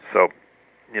 So,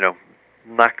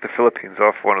 knock the Philippines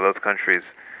off one of those countries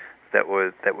that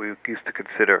we used to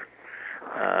consider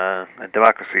a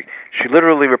democracy. She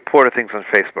literally reported things on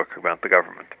Facebook about the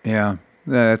government. Yeah.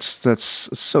 That's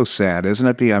so sad, isn't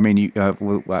it? I mean,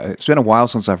 it's been a while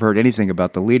since I've heard anything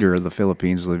about the leader of the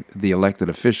Philippines, the elected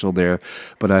official there,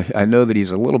 but I know that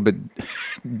he's a little bit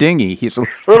dingy. He's a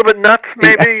little bit nuts,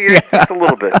 maybe? Yeah. Just a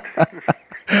little bit.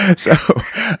 So,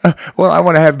 well, I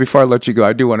want to have, before I let you go,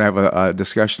 I do want to have a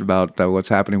discussion about what's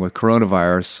happening with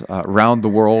coronavirus around the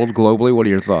world, globally. What are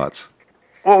your thoughts?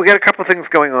 Well, we got a couple of things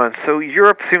going on. So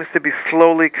Europe seems to be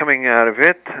slowly coming out of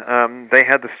it. They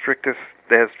had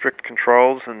They have strict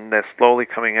controls, and they're slowly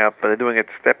coming out, but they're doing it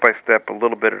step by step, a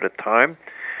little bit at a time.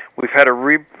 We've had a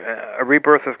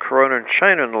rebirth of corona in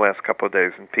China in the last couple of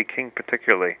days, in Peking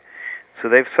particularly. So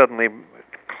they've suddenly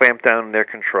clamped down on their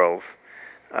controls.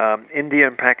 India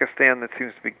and Pakistan, it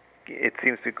seems to be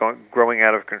growing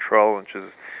out of control, which is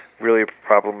really a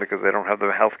problem because they don't have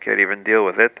the health care to even deal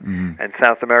with it. Mm-hmm. And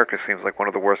South America seems like one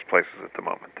of the worst places at the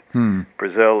moment.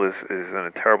 Brazil is in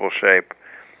a terrible shape.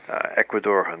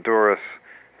 Ecuador, Honduras,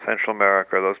 Central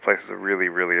America, those places are really,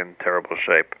 really in terrible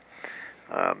shape.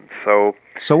 So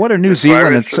what are New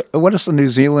Zealand? What is New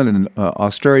Zealand and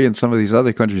Australia and some of these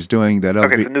other countries doing that?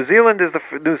 Okay, so New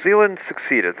Zealand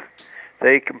succeeded.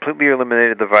 They completely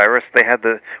eliminated the virus. They had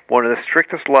one of the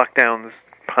strictest lockdowns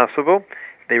possible.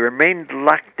 They remained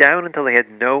locked down until they had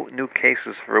no new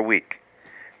cases for a week.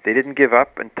 They didn't give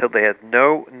up until they had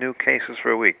no new cases for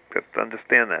a week. Let's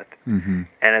understand that. Mm-hmm.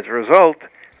 And as a result,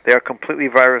 they are completely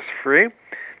virus-free.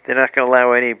 They're not going to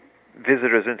allow any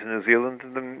visitors into New Zealand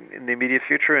in the immediate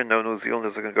future, and no New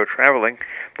Zealanders are going to go traveling.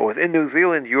 But within New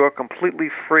Zealand, you are completely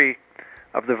free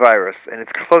of the virus, and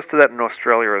it's close to that in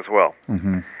Australia as well.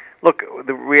 Mm-hmm. Look,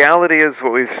 the reality is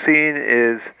what we've seen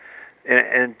is,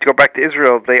 and to go back to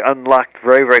Israel, they unlocked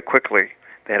very, very quickly.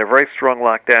 They had a very strong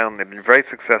lockdown. They've been very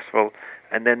successful,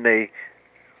 and then they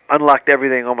unlocked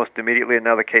everything almost immediately, and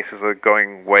now the cases are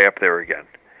going way up there again.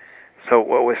 So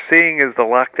what we're seeing is the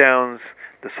lockdowns,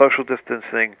 the social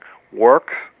distancing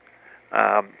works,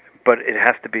 but it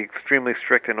has to be extremely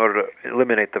strict in order to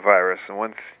eliminate the virus. And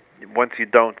once you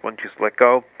let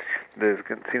go, there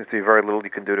seems to be very little you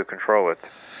can do to control it.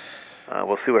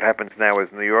 We'll see what happens now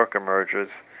as New York emerges.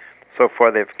 So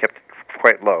far, they've kept it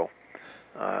quite low,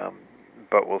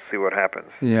 but we'll see what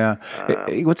happens. Yeah.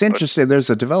 What's interesting, there's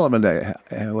a development,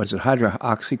 what is it,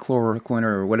 hydroxychloroquine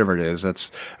or whatever it is.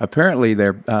 That's apparently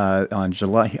they're on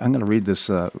July, I'm going to read this,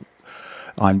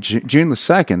 on June the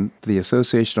 2nd, the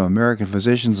Association of American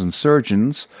Physicians and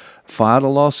Surgeons filed a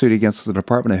lawsuit against the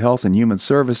Department of Health and Human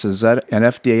Services and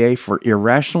FDA for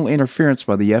irrational interference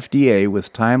by the FDA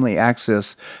with timely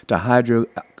access to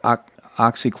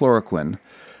hydroxychloroquine.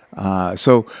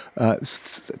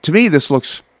 To me, this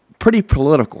looks pretty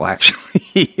political,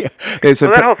 actually.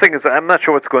 That whole thing is, I'm not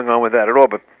sure what's going on with that at all,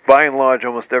 but by and large,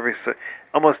 almost every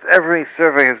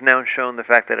survey has now shown the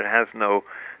fact that it has no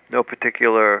no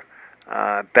particular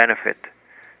benefit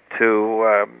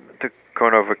to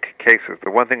going over cases.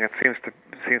 The one thing that seems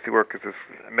to work is this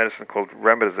medicine called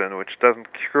Remdesivir, which doesn't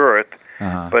cure it,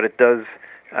 but it does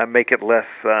make it less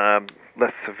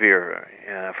severe,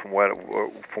 from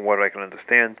what I can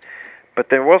understand. But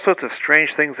there are all sorts of strange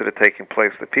things that are taking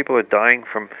place. That people are dying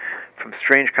from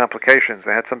strange complications.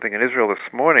 I had something in Israel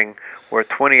this morning where a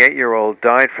 28-year-old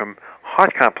died from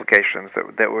heart complications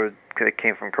that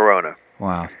came from corona.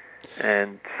 Wow!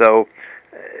 And so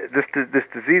this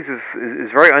disease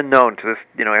is very unknown to this.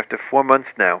 After 4 months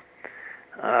now,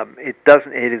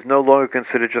 it is no longer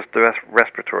considered just a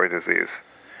respiratory disease.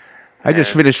 I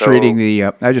just finished reading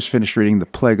the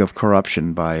Plague of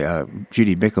Corruption by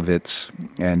Judy Mikovits,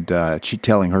 and she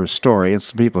telling her story. And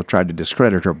some people have tried to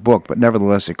discredit her book, but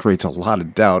nevertheless, it creates a lot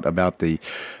of doubt about the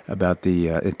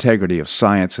integrity of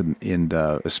science, and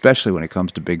especially when it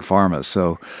comes to big pharma.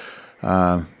 So,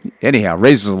 anyhow,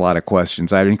 raises a lot of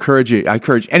questions. I encourage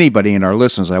anybody in our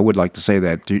listeners. I would like to say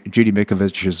that Judy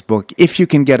Mikovich's book, if you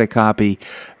can get a copy,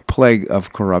 Plague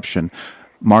of Corruption.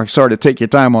 Mark, sorry to take your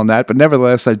time on that, but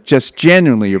nevertheless, I just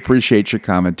genuinely appreciate your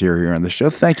commentary here on the show.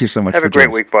 Thank you so much. Have a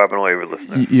great week, Bob, and all your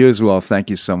listeners. You as well.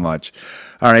 Thank you so much.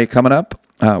 All right, coming up,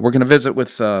 we're going to visit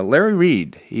with Larry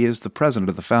Reed. He is the president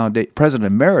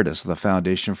emeritus of the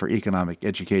Foundation for Economic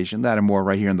Education. That and more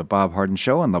right here on the Bob Harden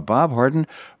Show on the Bob Harden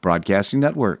Broadcasting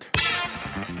Network.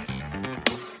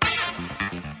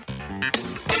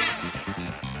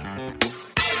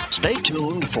 Stay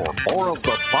tuned for more of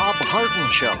the Bob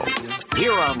Harden Show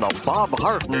here on the Bob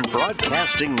Harden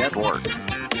Broadcasting Network.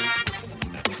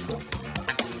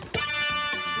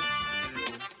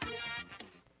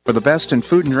 For the best in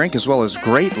food and drink as well as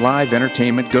great live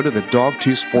entertainment, go to the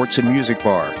Dogtooth Sports and Music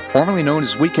Bar. Formerly known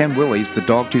as Weekend Willie's, the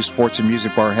Dogtooth Sports and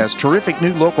Music Bar has terrific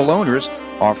new local owners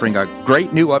offering a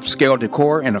great new upscale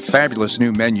decor and a fabulous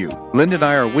new menu. Linda and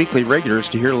I are weekly regulars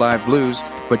to hear live blues,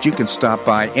 but you can stop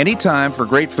by anytime for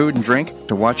great food and drink,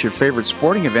 to watch your favorite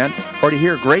sporting event, or to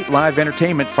hear great live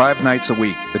entertainment 5 nights a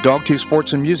week. The Dogtooth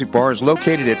Sports and Music Bar is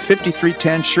located at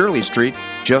 5310 Shirley Street,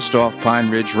 just off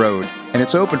Pine Ridge Road, and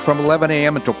it's open from 11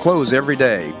 a.m. until close every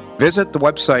day. Visit the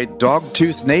website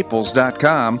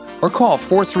dogtoothnaples.com or call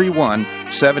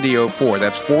 431-7004.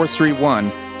 That's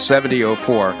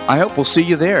 431-7004. I hope we'll see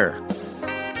you there.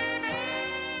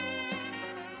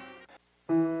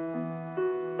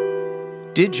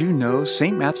 Did you know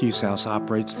St. Matthew's House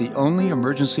operates the only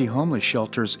emergency homeless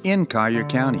shelters in Collier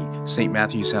County? St.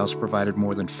 Matthew's House provided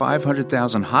more than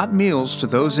 500,000 hot meals to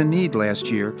those in need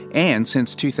last year, and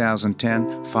since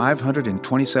 2010,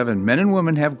 527 men and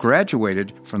women have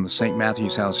graduated from the St.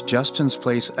 Matthew's House Justin's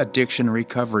Place Addiction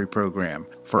Recovery Program.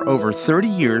 For over 30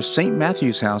 years, St.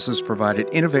 Matthew's House has provided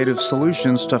innovative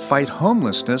solutions to fight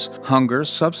homelessness, hunger,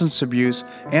 substance abuse,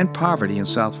 and poverty in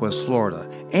Southwest Florida.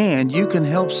 And you can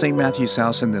help St. Matthew's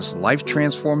House in this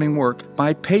life-transforming work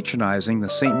by patronizing the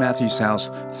St. Matthew's House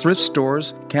thrift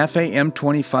stores, Cafe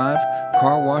M25,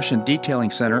 car wash and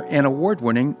detailing center, and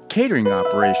award-winning catering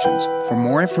operations. For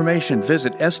more information,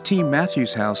 visit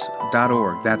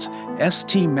stmatthewshouse.org. That's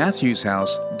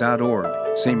stmatthewshouse.org.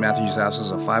 St. Matthew's House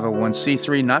is a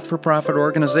 501c3 not-for-profit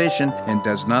organization and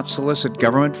does not solicit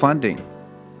government funding.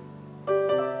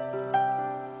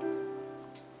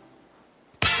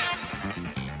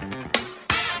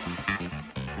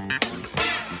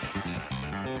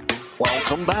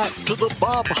 Welcome back to the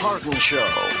Bob Harden Show.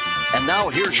 And now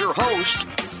here's your host,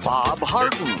 Bob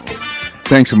Harden.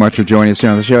 Thanks so much for joining us here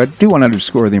on the show. I do want to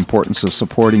underscore the importance of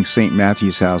supporting St.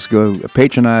 Matthew's House. Go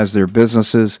patronize their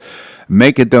businesses,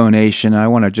 make a donation. I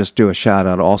want to just do a shout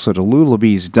out also to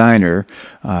Lulabee's Diner.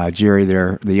 Jerry,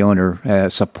 the owner,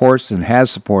 supports and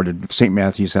has supported St.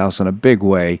 Matthew's House in a big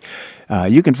way.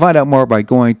 You can find out more by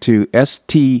going to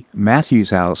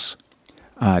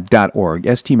stmatthewshouse.org,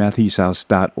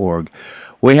 stmatthewshouse.org.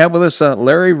 We have with us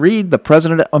Larry Reed, the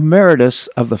President Emeritus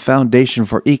of the Foundation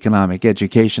for Economic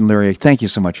Education. Larry, thank you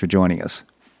so much for joining us.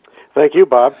 Thank you,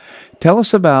 Bob. Tell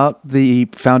us about the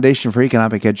Foundation for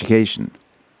Economic Education.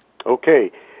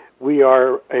 Okay. We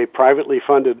are a privately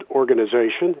funded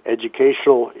organization,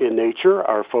 educational in nature.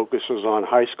 Our focus is on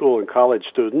high school and college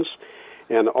students.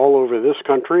 And all over this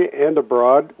country and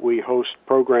abroad, we host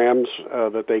programs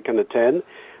that they can attend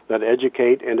that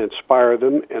educate and inspire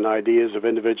them in ideas of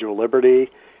individual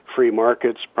liberty, free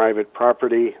markets, private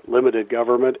property, limited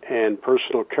government, and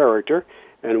personal character.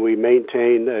 And we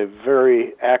maintain a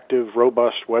very active,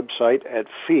 robust website at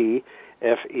fee.org.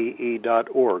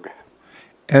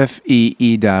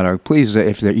 fee.org. Please,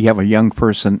 if you have a young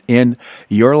person in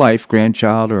your life,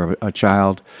 grandchild or a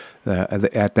child,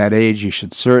 at that age, you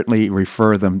should certainly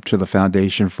refer them to the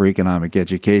Foundation for Economic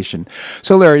Education.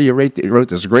 So, Larry, you wrote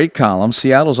this great column,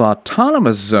 Seattle's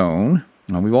Autonomous Zone.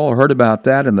 We've all heard about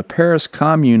that in the Paris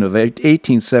Commune of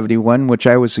 1871, which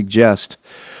I would suggest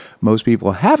most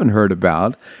people haven't heard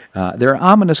about. They're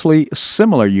ominously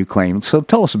similar, you claim. So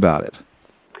tell us about it.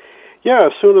 Yeah,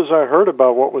 as soon as I heard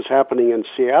about what was happening in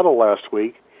Seattle last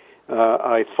week,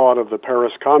 I thought of the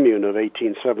Paris Commune of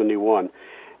 1871.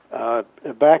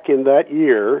 Back in that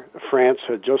year, France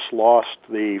had just lost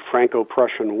the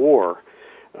Franco-Prussian War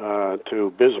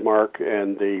to Bismarck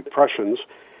and the Prussians.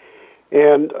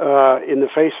 And in the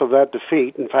face of that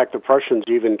defeat, in fact, the Prussians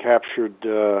even captured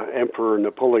Emperor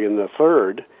Napoleon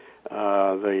III,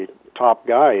 the top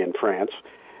guy in France.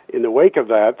 In the wake of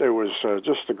that, there was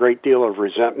just a great deal of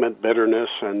resentment, bitterness,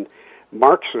 and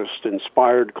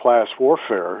Marxist-inspired class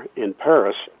warfare in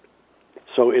Paris.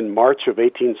 So in March of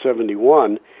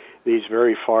 1871, these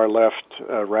very far-left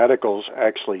radicals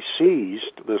actually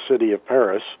seized the city of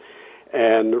Paris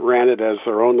and ran it as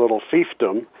their own little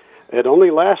fiefdom. It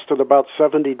only lasted about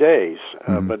 70 days,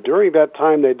 but during that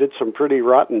time they did some pretty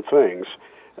rotten things.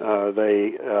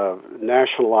 They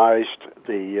nationalized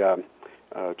the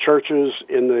churches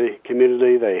in the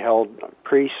community. They held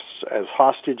priests as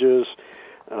hostages.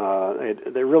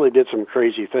 They really did some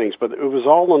crazy things, but it was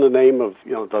all in the name of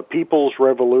the People's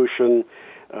Revolution,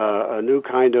 a new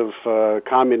kind of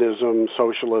communism,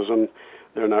 socialism.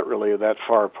 They're not really that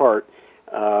far apart.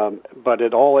 But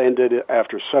it all ended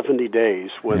after 70 days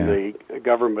when the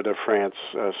government of France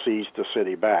seized the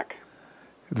city back.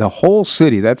 The whole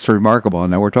city, that's remarkable.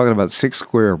 Now, we're talking about 6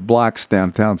 square blocks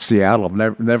downtown Seattle.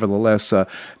 Nevertheless,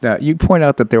 now you point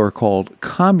out that they were called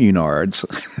communards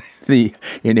in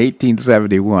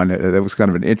 1871. That was kind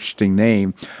of an interesting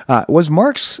name. Was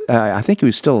Marx, I think he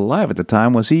was still alive at the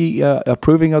time, was he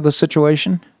approving of the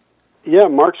situation? Yeah,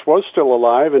 Marx was still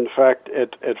alive. In fact,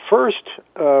 at first,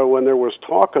 when there was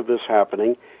talk of this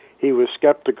happening, he was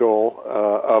skeptical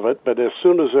of it, but as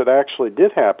soon as it actually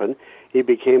did happen, he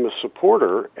became a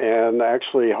supporter and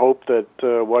actually hoped that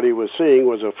what he was seeing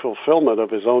was a fulfillment of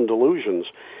his own delusions.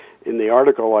 In the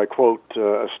article, I quote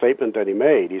a statement that he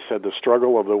made. He said, "The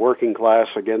struggle of the working class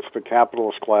against the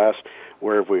capitalist class,"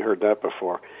 where have we heard that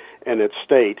before, "and its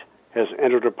state has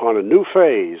entered upon a new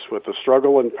phase with the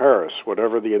struggle in Paris.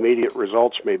 Whatever the immediate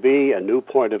results may be, a new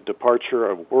point of departure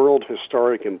of world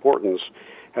historic importance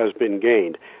has been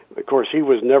gained." Of course, he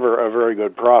was never a very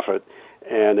good prophet,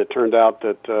 and it turned out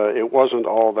that it wasn't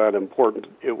all that important.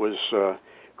 It was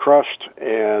crushed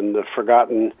and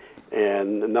forgotten,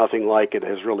 and nothing like it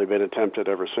has really been attempted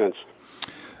ever since.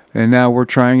 And now we're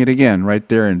trying it again right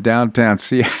there in downtown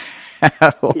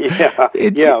Seattle.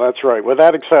 Yeah, that's right, with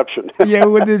that exception. Yeah,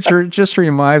 well, it just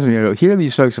reminds me, here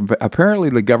these folks, apparently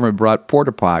the government brought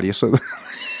porta potties, so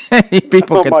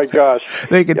people my gosh.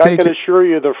 They could I can assure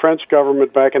you the French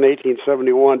government back in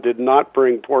 1871 did not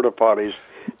bring porta potties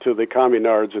to the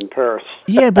communards in Paris.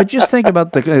 Yeah, but just think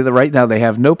about the right now they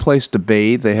have no place to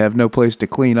bathe, they have no place to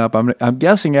clean up. I'm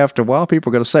guessing after a while people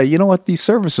are going to say, you know what, these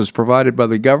services provided by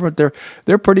the government,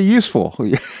 they're pretty useful.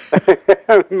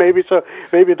 Maybe so.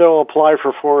 Maybe they'll apply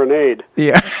for foreign aid.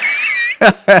 Yeah.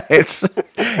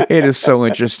 It is so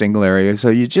interesting, Larry. So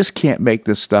you just can't make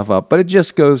this stuff up. But it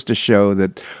just goes to show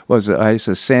that,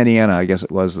 Santa Ana, I guess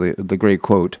it was the great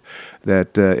quote,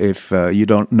 that if you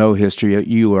don't know history,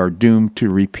 you are doomed to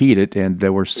repeat it. And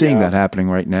we're seeing that happening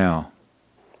right now.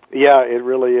 Yeah, it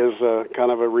really is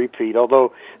kind of a repeat.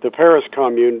 Although the Paris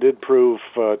Commune did prove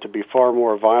to be far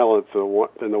more violent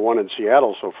than the one in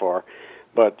Seattle so far.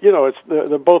 But,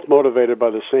 they're both motivated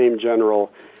by the same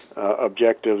general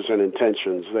objectives and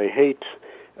intentions. They hate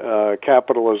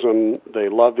capitalism, they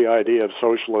love the idea of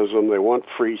socialism, they want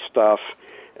free stuff,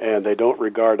 and they don't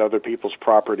regard other people's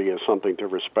property as something to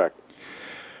respect.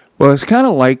 Well, it's kind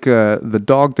of like the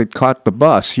dog that caught the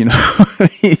bus,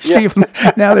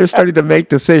 Now they're starting to make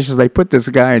decisions. They put this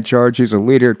guy in charge. He's a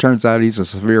leader. It turns out he's a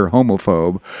severe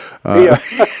homophobe.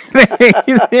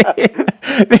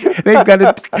 They've got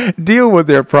to deal with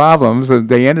their problems. And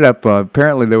they ended up,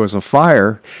 apparently there was a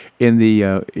fire in the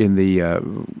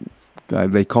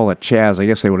they call it Chaz. I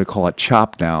guess they would call it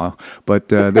Chop now. But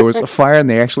there was a fire, and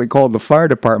they actually called the fire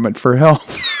department for help.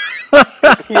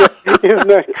 Isn't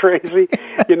that crazy?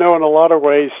 In a lot of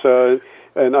ways,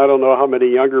 and I don't know how many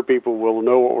younger people will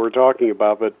know what we're talking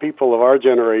about, but people of our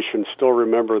generation still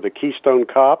remember the Keystone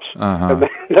Cops, and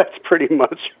that's pretty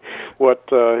much what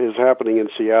is happening in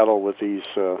Seattle with these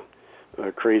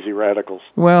crazy radicals.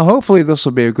 Well, hopefully this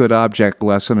will be a good object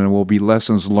lesson and will be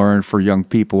lessons learned for young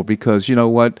people, because you know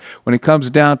what? When it comes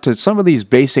down to some of these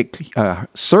basic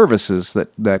services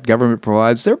that government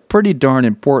provides, they're pretty darn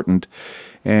important.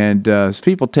 And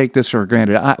people take this for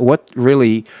granted. What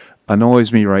really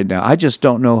annoys me right now, I just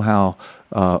don't know how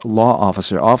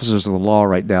officers of the law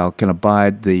right now can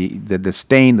abide the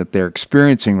disdain that they're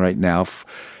experiencing right now.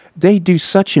 They do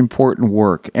such important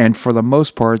work, and for the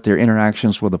most part, their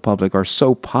interactions with the public are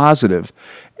so positive.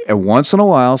 And once in a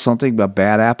while, a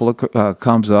bad apple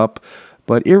comes up,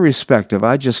 but irrespective,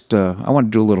 I want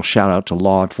to do a little shout out to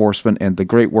law enforcement and the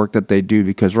great work that they do,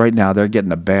 because right now they're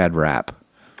getting a bad rap.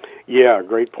 Yeah,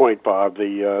 great point, Bob.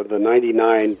 The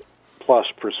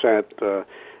 99+%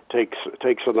 takes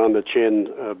it on the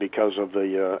chin because of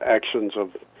the actions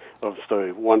of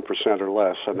the 1% or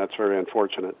less, and that's very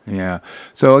unfortunate. Yeah.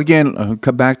 So again,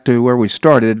 come back to where we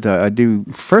started.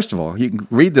 First of all, you can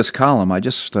read this column. I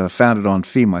just found it on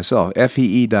FEE myself,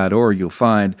 FEE.org. You'll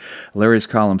find Larry's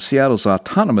column, Seattle's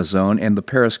Autonomous Zone and the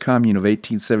Paris Commune of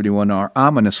 1871 are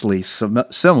ominously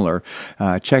similar.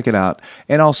 Check it out.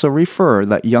 And also refer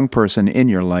that young person in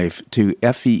your life to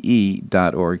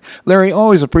FEE.org. Larry,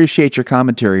 always appreciate your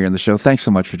commentary here on the show. Thanks so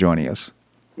much for joining us.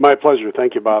 My pleasure.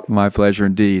 Thank you, Bob. My pleasure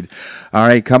indeed. All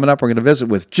right, coming up, we're going to visit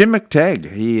with Jim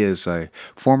McTague. He is a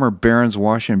former Barron's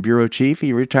Washington bureau chief.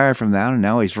 He retired from that, and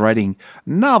now he's writing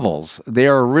novels. They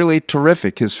are really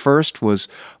terrific. His first was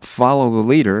Follow the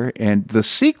Leader, and the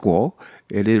sequel,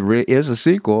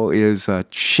 is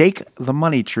Shake the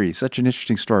Money Tree. Such an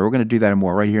interesting story. We're going to do that and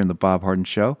more right here in The Bob Harden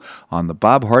Show on the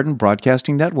Bob Harden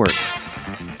Broadcasting Network.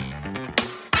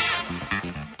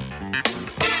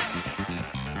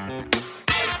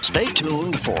 Stay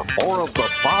tuned for more of the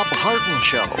Bob Harden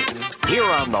Show here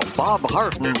on the Bob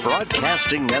Harden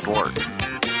Broadcasting Network.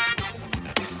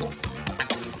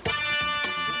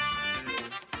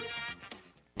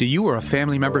 Do you or a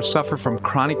family member suffer from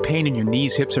chronic pain in your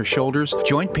knees, hips, or shoulders?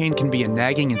 Joint pain can be a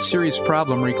nagging and serious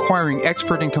problem requiring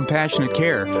expert and compassionate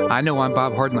care. I know I'm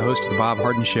Bob Harden, the host of The Bob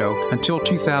Harden Show. Until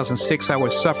 2006, I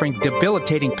was suffering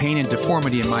debilitating pain and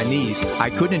deformity in my knees.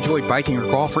 I couldn't enjoy biking or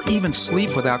golf or even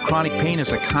sleep without chronic pain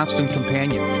as a constant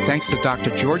companion. Thanks to Dr.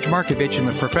 George Markovich and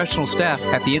the professional staff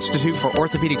at the Institute for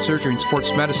Orthopedic Surgery and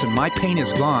Sports Medicine, my pain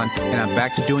is gone and I'm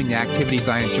back to doing the activities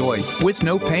I enjoy with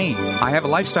no pain. I have a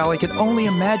lifestyle I could only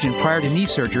imagine prior to knee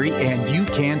surgery, and you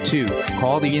can too.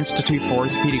 Call the Institute for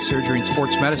Orthopedic Surgery and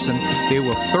Sports Medicine. They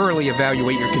will thoroughly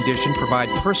evaluate your condition, provide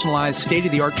personalized,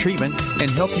 state-of-the-art treatment, and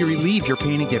help you relieve your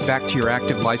pain and get back to your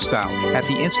active lifestyle. At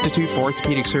the Institute for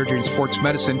Orthopedic Surgery and Sports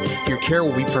Medicine, your care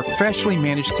will be professionally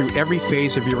managed through every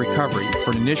phase of your recovery.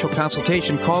 For an initial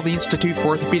consultation, call the Institute for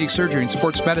Orthopedic Surgery and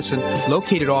Sports Medicine,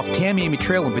 located off Tamiami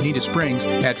Trail in Bonita Springs,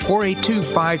 at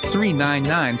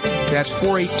 482-5399. That's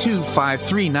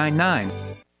 482-5399.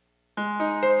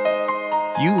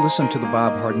 You listen to The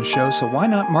Bob Harden Show, so why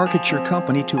not market your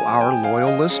company to our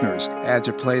loyal listeners? Ads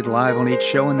are played live on each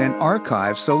show and then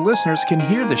archived so listeners can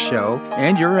hear the show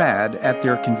and your ad at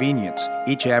their convenience.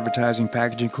 Each advertising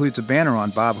package includes a banner on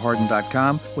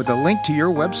bobharden.com with a link to your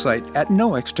website at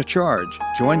no extra charge.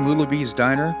 Join Lulabee's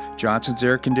Diner, Johnson's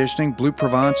Air Conditioning, Blue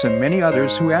Provence, and many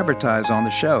others who advertise on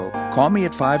the show. Call me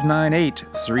at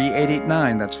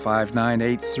 598-3889, that's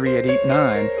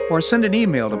 598-3889, or send an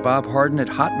email to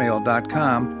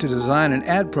bobharden@hotmail.com to design an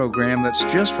ad program that's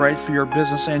just right for your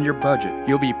business and your budget.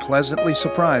 You'll be pleasantly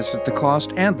surprised at the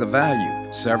cost and the value.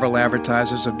 Several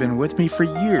advertisers have been with me for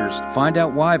years. Find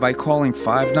out why by calling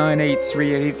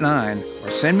 598-3889 or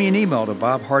send me an email to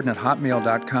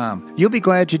bobharden@hotmail.com. You'll be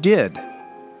glad you did.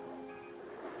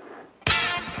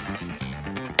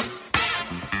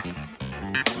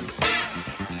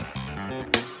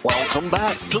 Welcome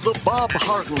back to the Bob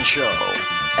Harden Show.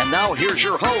 And now here's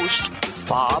your host,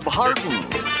 Bob Harden.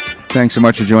 Thanks so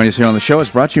much for joining us here on the show. It's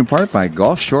brought to you in part by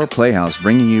Gulf Shore Playhouse,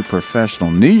 bringing you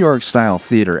professional New York-style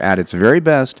theater at its very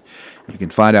best. You can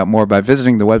find out more by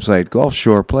visiting the website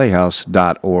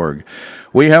gulfshoreplayhouse.org.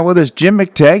 We have with us Jim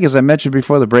McTague. As I mentioned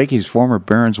before the break, he's former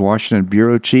Barron's Washington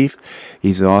bureau chief.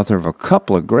 He's the author of a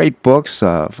couple of great books.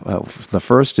 The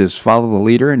first is Follow the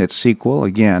Leader, and its sequel,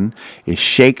 again, is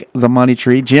Shake the Money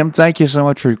Tree. Jim, thank you so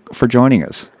much for joining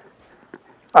us.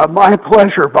 My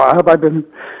pleasure, Bob. I've been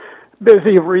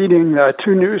busy reading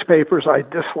two newspapers I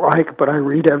dislike, but I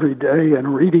read every day,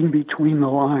 and reading between the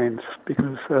lines,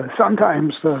 because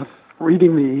sometimes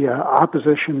reading the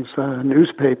opposition's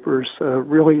newspapers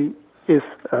really is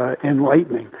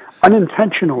enlightening,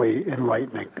 unintentionally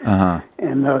enlightening. Uh-huh.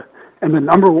 And the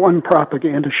number one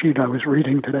propaganda sheet I was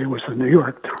reading today was the New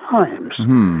York Times.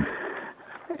 Mm-hmm.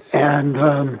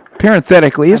 And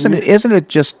parenthetically, isn't it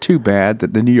just too bad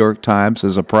that the New York Times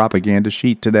is a propaganda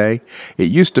sheet today? It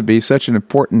used to be such an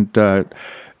important a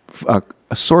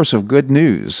source of good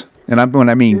news. And when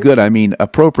I mean good, I mean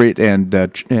appropriate and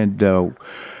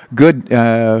good,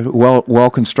 well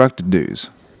constructed news.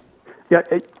 Yeah,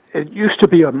 it used to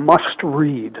be a must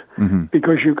read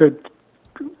because you could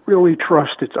really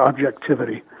trust its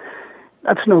objectivity.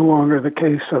 That's no longer the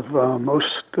case of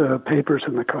most papers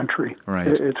in the country.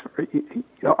 Right.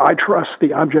 I trust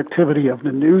the objectivity of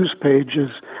the news pages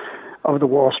of the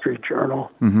Wall Street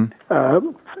Journal, and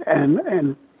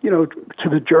to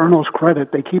the Journal's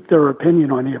credit, they keep their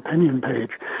opinion on the opinion page,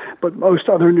 but most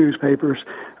other newspapers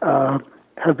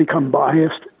have become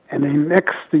biased and they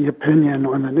mix the opinion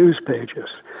on the news pages.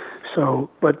 So,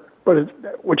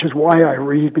 which is why I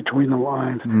read between the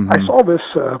lines. I saw this.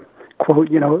 Quote,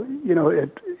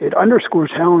 it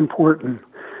underscores how important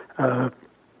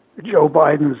Joe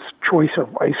Biden's choice of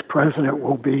vice president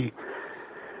will be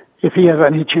if he has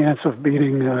any chance of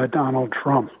beating Donald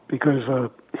Trump,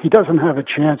 because he doesn't have a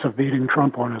chance of beating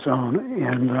Trump on his own.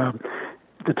 And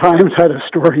the Times had a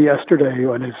story yesterday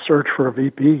on his search for a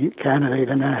VP candidate,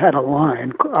 and it had a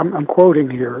line, I'm quoting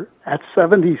here, at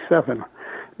 77,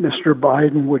 Mr.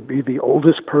 Biden would be the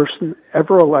oldest person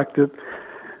ever elected,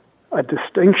 a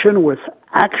distinction with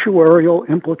actuarial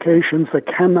implications that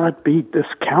cannot be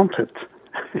discounted.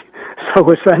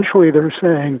 So essentially they're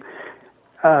saying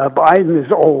Biden is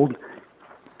old.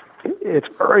 It's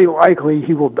very likely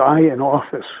he will die in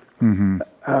office.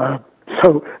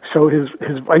 So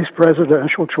his vice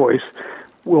presidential choice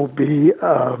will be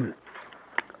of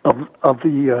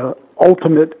the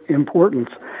ultimate importance.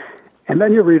 And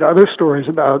then you read other stories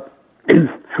about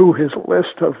who his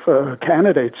list of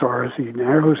candidates are as he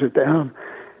narrows it down,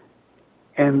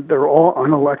 and they're all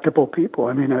unelectable people.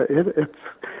 I mean, it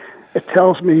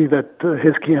tells me that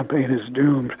his campaign is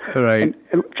doomed. Right.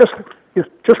 And just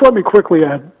let me quickly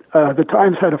add, the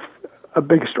Times had a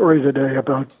big story today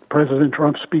about President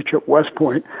Trump's speech at West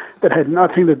Point that had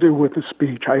nothing to do with the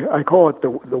speech. I call it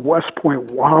the West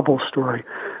Point wobble story.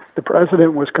 The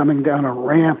president was coming down a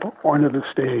ramp onto the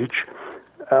stage,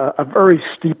 a very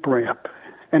steep ramp,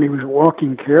 and he was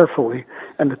walking carefully.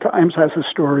 And the Times has a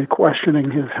story questioning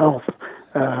his health,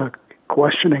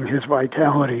 questioning his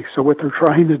vitality. So what they're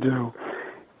trying to do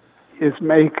is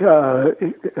make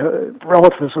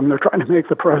relativism. They're trying to make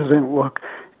the president look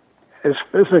as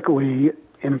physically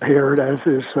impaired as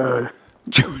is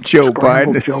Joe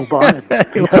Biden. Joe Biden.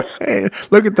 Yes.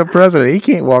 Look at the president. He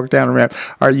can't walk down a ramp.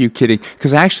 Are you kidding?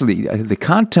 Because actually, the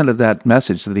content of that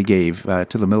message that he gave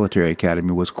to the military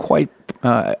academy was quite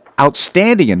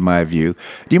outstanding in my view.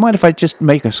 Do you mind if I just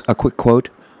make a quick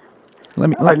quote?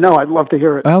 I know. I'd love to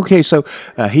hear it. Okay, so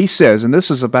he says, and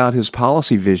this is about his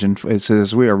policy vision. It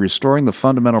says, we are restoring the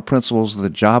fundamental principles of the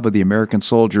job of the American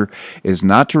soldier is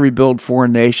not to rebuild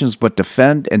foreign nations, but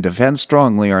defend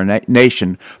strongly our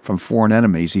nation from foreign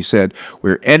enemies. He said,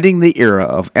 we're ending the era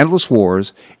of endless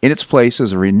wars. In its place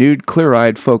is a renewed,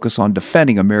 clear-eyed focus on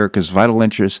defending America's vital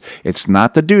interests. It's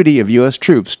not the duty of U.S.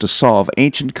 troops to solve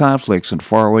ancient conflicts in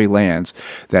faraway lands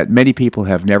that many people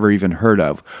have never even heard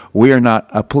of. We are not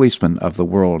a policeman of the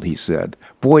world, he said.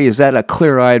 Boy, is that a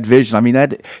clear-eyed vision. I mean,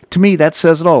 that to me, that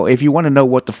says it all. If you want to know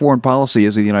what the foreign policy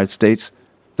is of the United States,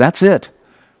 that's it.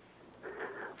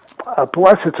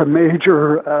 Plus, it's a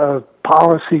major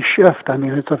policy shift. I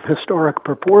mean, it's of historic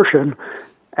proportion,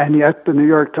 and yet the New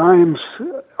York Times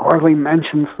hardly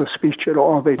mentions the speech at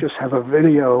all. They just have a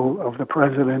video of the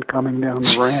president coming down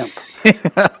the ramp.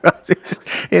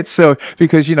 It's so,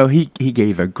 because, he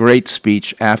gave a great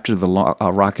speech after the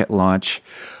rocket launch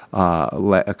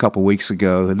a couple weeks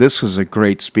ago. This was a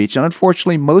great speech, and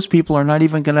unfortunately, most people are not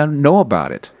even going to know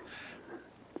about it.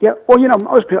 Yeah, well,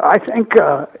 most people, I think,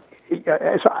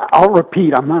 I'll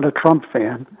repeat, I'm not a Trump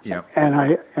fan,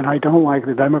 and I don't like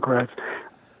the Democrats.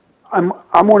 I'm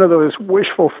one of those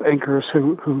wishful thinkers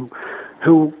who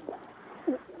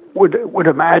would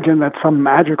imagine that some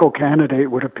magical candidate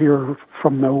would appear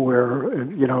from nowhere,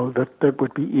 that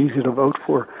would be easy to vote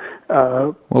for.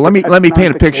 Well, let me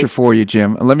paint a picture for you,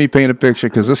 Jim. Let me paint a picture,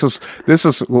 because this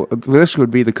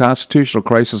would be the constitutional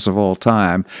crisis of all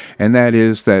time, and that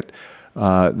is that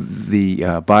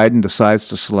Biden decides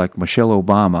to select Michelle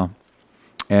Obama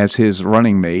as his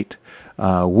running mate.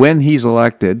 When he's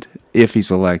elected, if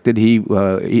he's elected,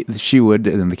 she would,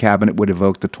 and the cabinet would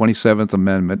evoke the 27th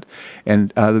Amendment,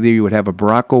 and they would have a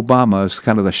Barack Obama as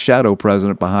kind of the shadow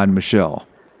president behind Michelle.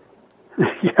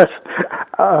 Yes.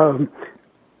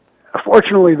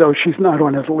 Fortunately, though, she's not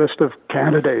on his list of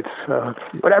candidates.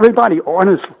 But everybody on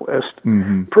his list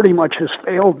pretty much has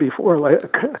failed before.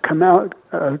 Like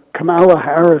Kamala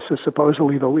Harris is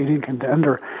supposedly the leading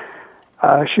contender.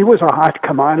 She was a hot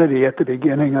commodity at the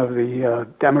beginning of the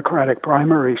Democratic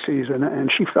primary season, and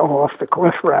she fell off the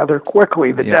cliff rather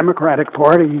quickly. The Democratic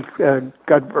Party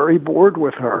got very bored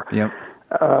with her. Yep.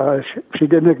 She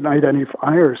didn't ignite any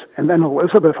fires. And then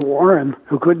Elizabeth Warren,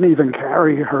 who couldn't even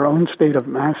carry her own state of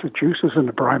Massachusetts in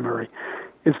the primary,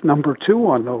 is number 2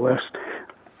 on the list.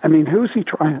 I mean, who's he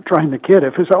trying to kid?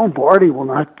 If his own party will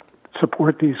not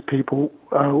support these people,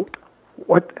 how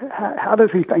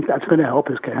does he think that's going to help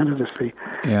his candidacy?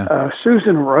 Yeah.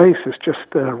 Susan Rice is just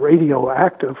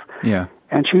radioactive. Yeah.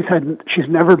 And she's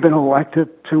never been elected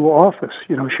to office.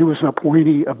 You know, she was an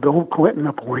appointee, a Bill Clinton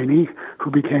appointee,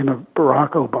 who became a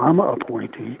Barack Obama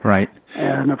appointee. Right.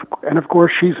 And of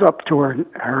course, she's up to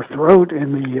her throat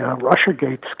in the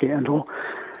Russiagate scandal.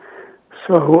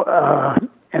 So,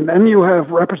 and then you have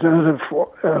Representative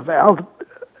Val.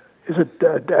 Is it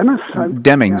Dennis?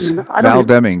 Demings. Val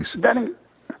Demings.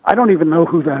 I don't even know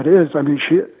who that is. I mean,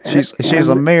 she's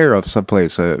a mayor of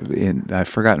someplace I've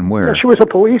forgotten where. Yeah, she was a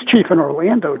police chief in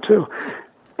Orlando too,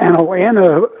 and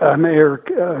Atlanta Mayor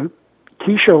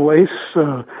Keisha Lace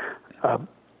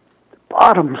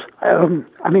Bottoms.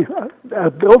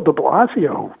 Bill De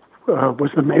Blasio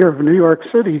was the mayor of New York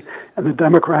City, and the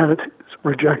Democrats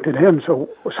rejected him. So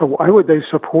why would they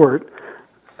support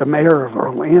the mayor of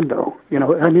Orlando? You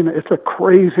know, I mean, it's a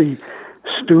crazy,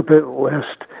 stupid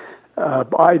list.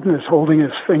 Biden is holding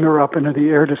his finger up into the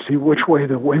air to see which way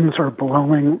the winds are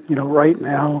blowing. You know, right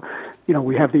now, you know,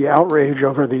 we have the outrage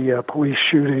over the police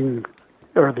shooting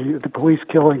or the police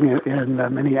killing in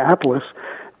Minneapolis.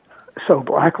 So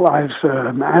Black Lives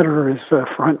Matter is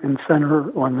front and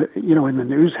center on the, you know, in the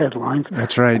news headlines.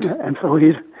 That's right. And so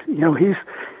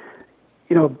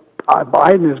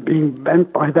Biden is being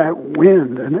bent by that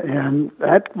wind, and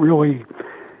that really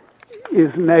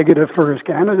is negative for his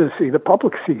candidacy. The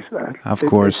public sees that. Of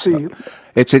course. I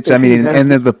mean,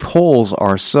 and the polls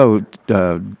are so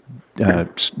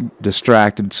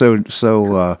distracted,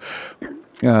 so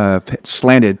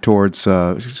slanted towards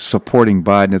supporting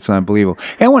Biden. It's unbelievable.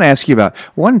 And I want to ask you about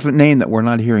one name that we're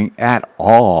not hearing at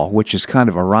all, which is kind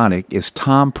of ironic, is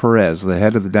Tom Perez, the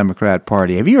head of the Democrat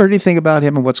Party. Have you heard anything about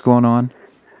him and what's going on?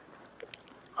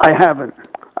 I haven't.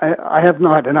 I have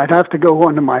not, and I'd have to go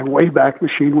onto my Wayback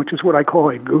Machine, which is what I call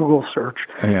a Google search,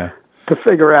 to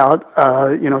figure out,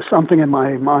 something in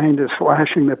my mind is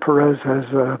flashing that Perez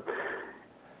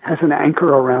has an anchor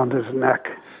around his neck.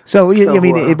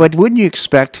 But wouldn't you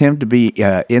expect him to be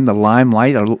in the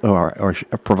limelight or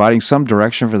providing some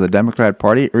direction for the Democrat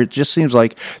Party? Or it just seems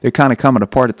like they're kind of coming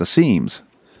apart at the seams.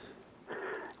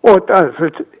 Well, it does.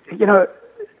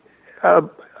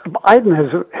 Biden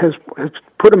has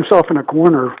put himself in a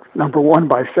corner, number one,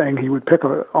 by saying he would pick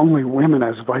only women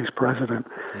as vice president.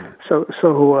 Yeah.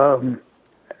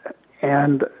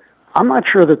 And I'm not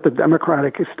sure that the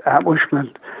Democratic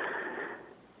establishment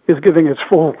is giving its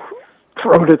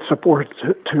full-throated support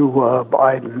to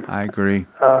Biden. I agree.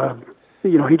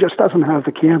 He just doesn't have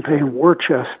the campaign war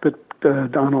chest that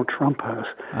Donald Trump has.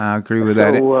 I agree with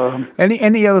that.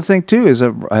 And the other thing, too, is,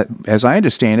 as I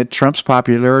understand it, Trump's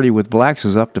popularity with blacks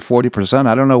is up to 40%.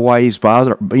 I don't know why he's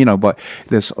bothered, but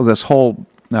this whole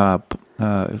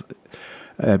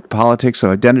politics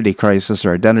of identity crisis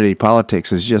or identity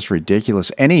politics is just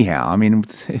ridiculous. Anyhow, I mean,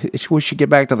 we should get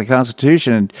back to the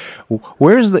Constitution.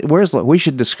 We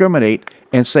should discriminate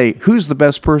and say, who's the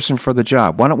best person for the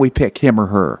job? Why don't we pick him or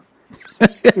her?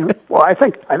 Well, I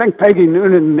think Peggy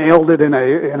Noonan nailed it in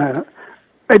a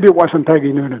maybe it wasn't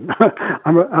Peggy Noonan.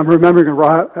 I'm remembering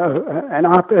an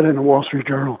op-ed in the Wall Street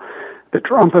Journal that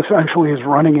Trump essentially is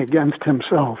running against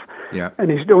himself. Yeah.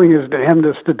 And he's doing his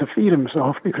damnedest to defeat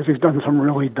himself because he's done some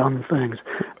really dumb things.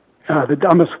 The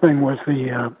dumbest thing was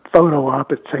the photo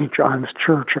op at St. John's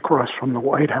Church across from the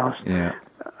White House. Yeah.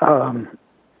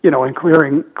 And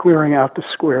clearing out the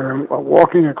square, and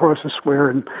walking across the square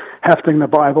and hefting the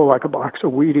Bible like a box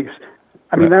of Wheaties.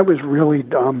 I mean, that was really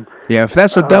dumb. Yeah, if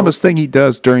that's the dumbest thing he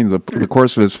does during the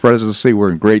course of his presidency,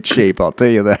 we're in great shape, I'll tell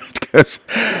you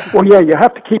that. Well, yeah, you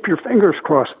have to keep your fingers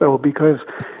crossed, though, because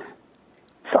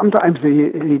sometimes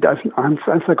he does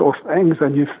nonsensical things,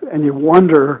 and you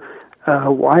wonder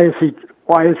why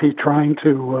is he trying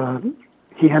to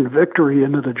hand victory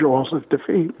into the jaws of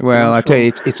defeat. Well, I tell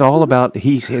you, it's all about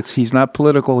he's not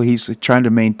political. He's trying to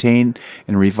maintain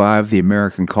and revive the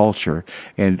American culture.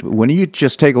 And when you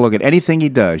just take a look at anything he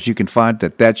does, you can find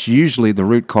that that's usually the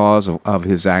root cause of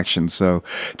his actions. So,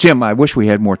 Jim, I wish we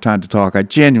had more time to talk. I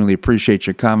genuinely appreciate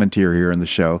your commentary here in the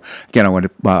show. Again, I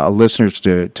want listeners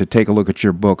to take a look at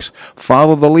your books,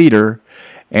 Follow the Leader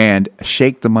and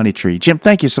Shake the Money Tree. Jim,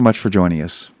 thank you so much for joining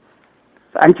us.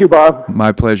 Thank you, Bob.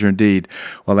 My pleasure indeed.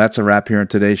 Well, that's a wrap here on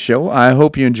today's show. I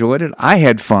hope you enjoyed it. I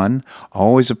had fun.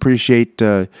 Always appreciate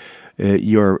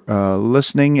your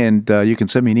listening, and you can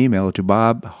send me an email to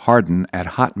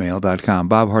bobharden@hotmail.com,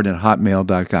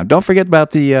 bobharden@hotmail.com. Don't forget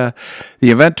about the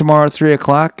event tomorrow at 3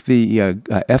 o'clock. The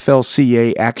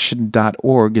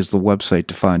flcaaction.org is the website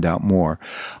to find out more.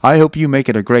 I hope you make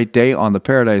it a great day on the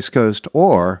Paradise Coast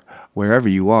or wherever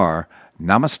you are.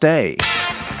 Namaste.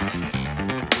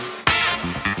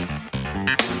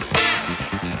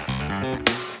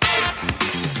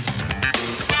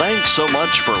 Thanks so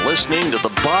much for listening to The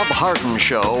Bob Harden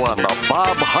Show on the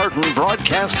Bob Harden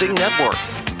Broadcasting Network.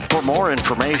 For more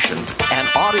information and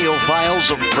audio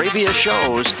files of previous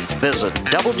shows, visit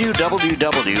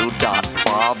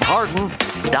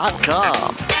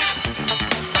www.bobharden.com.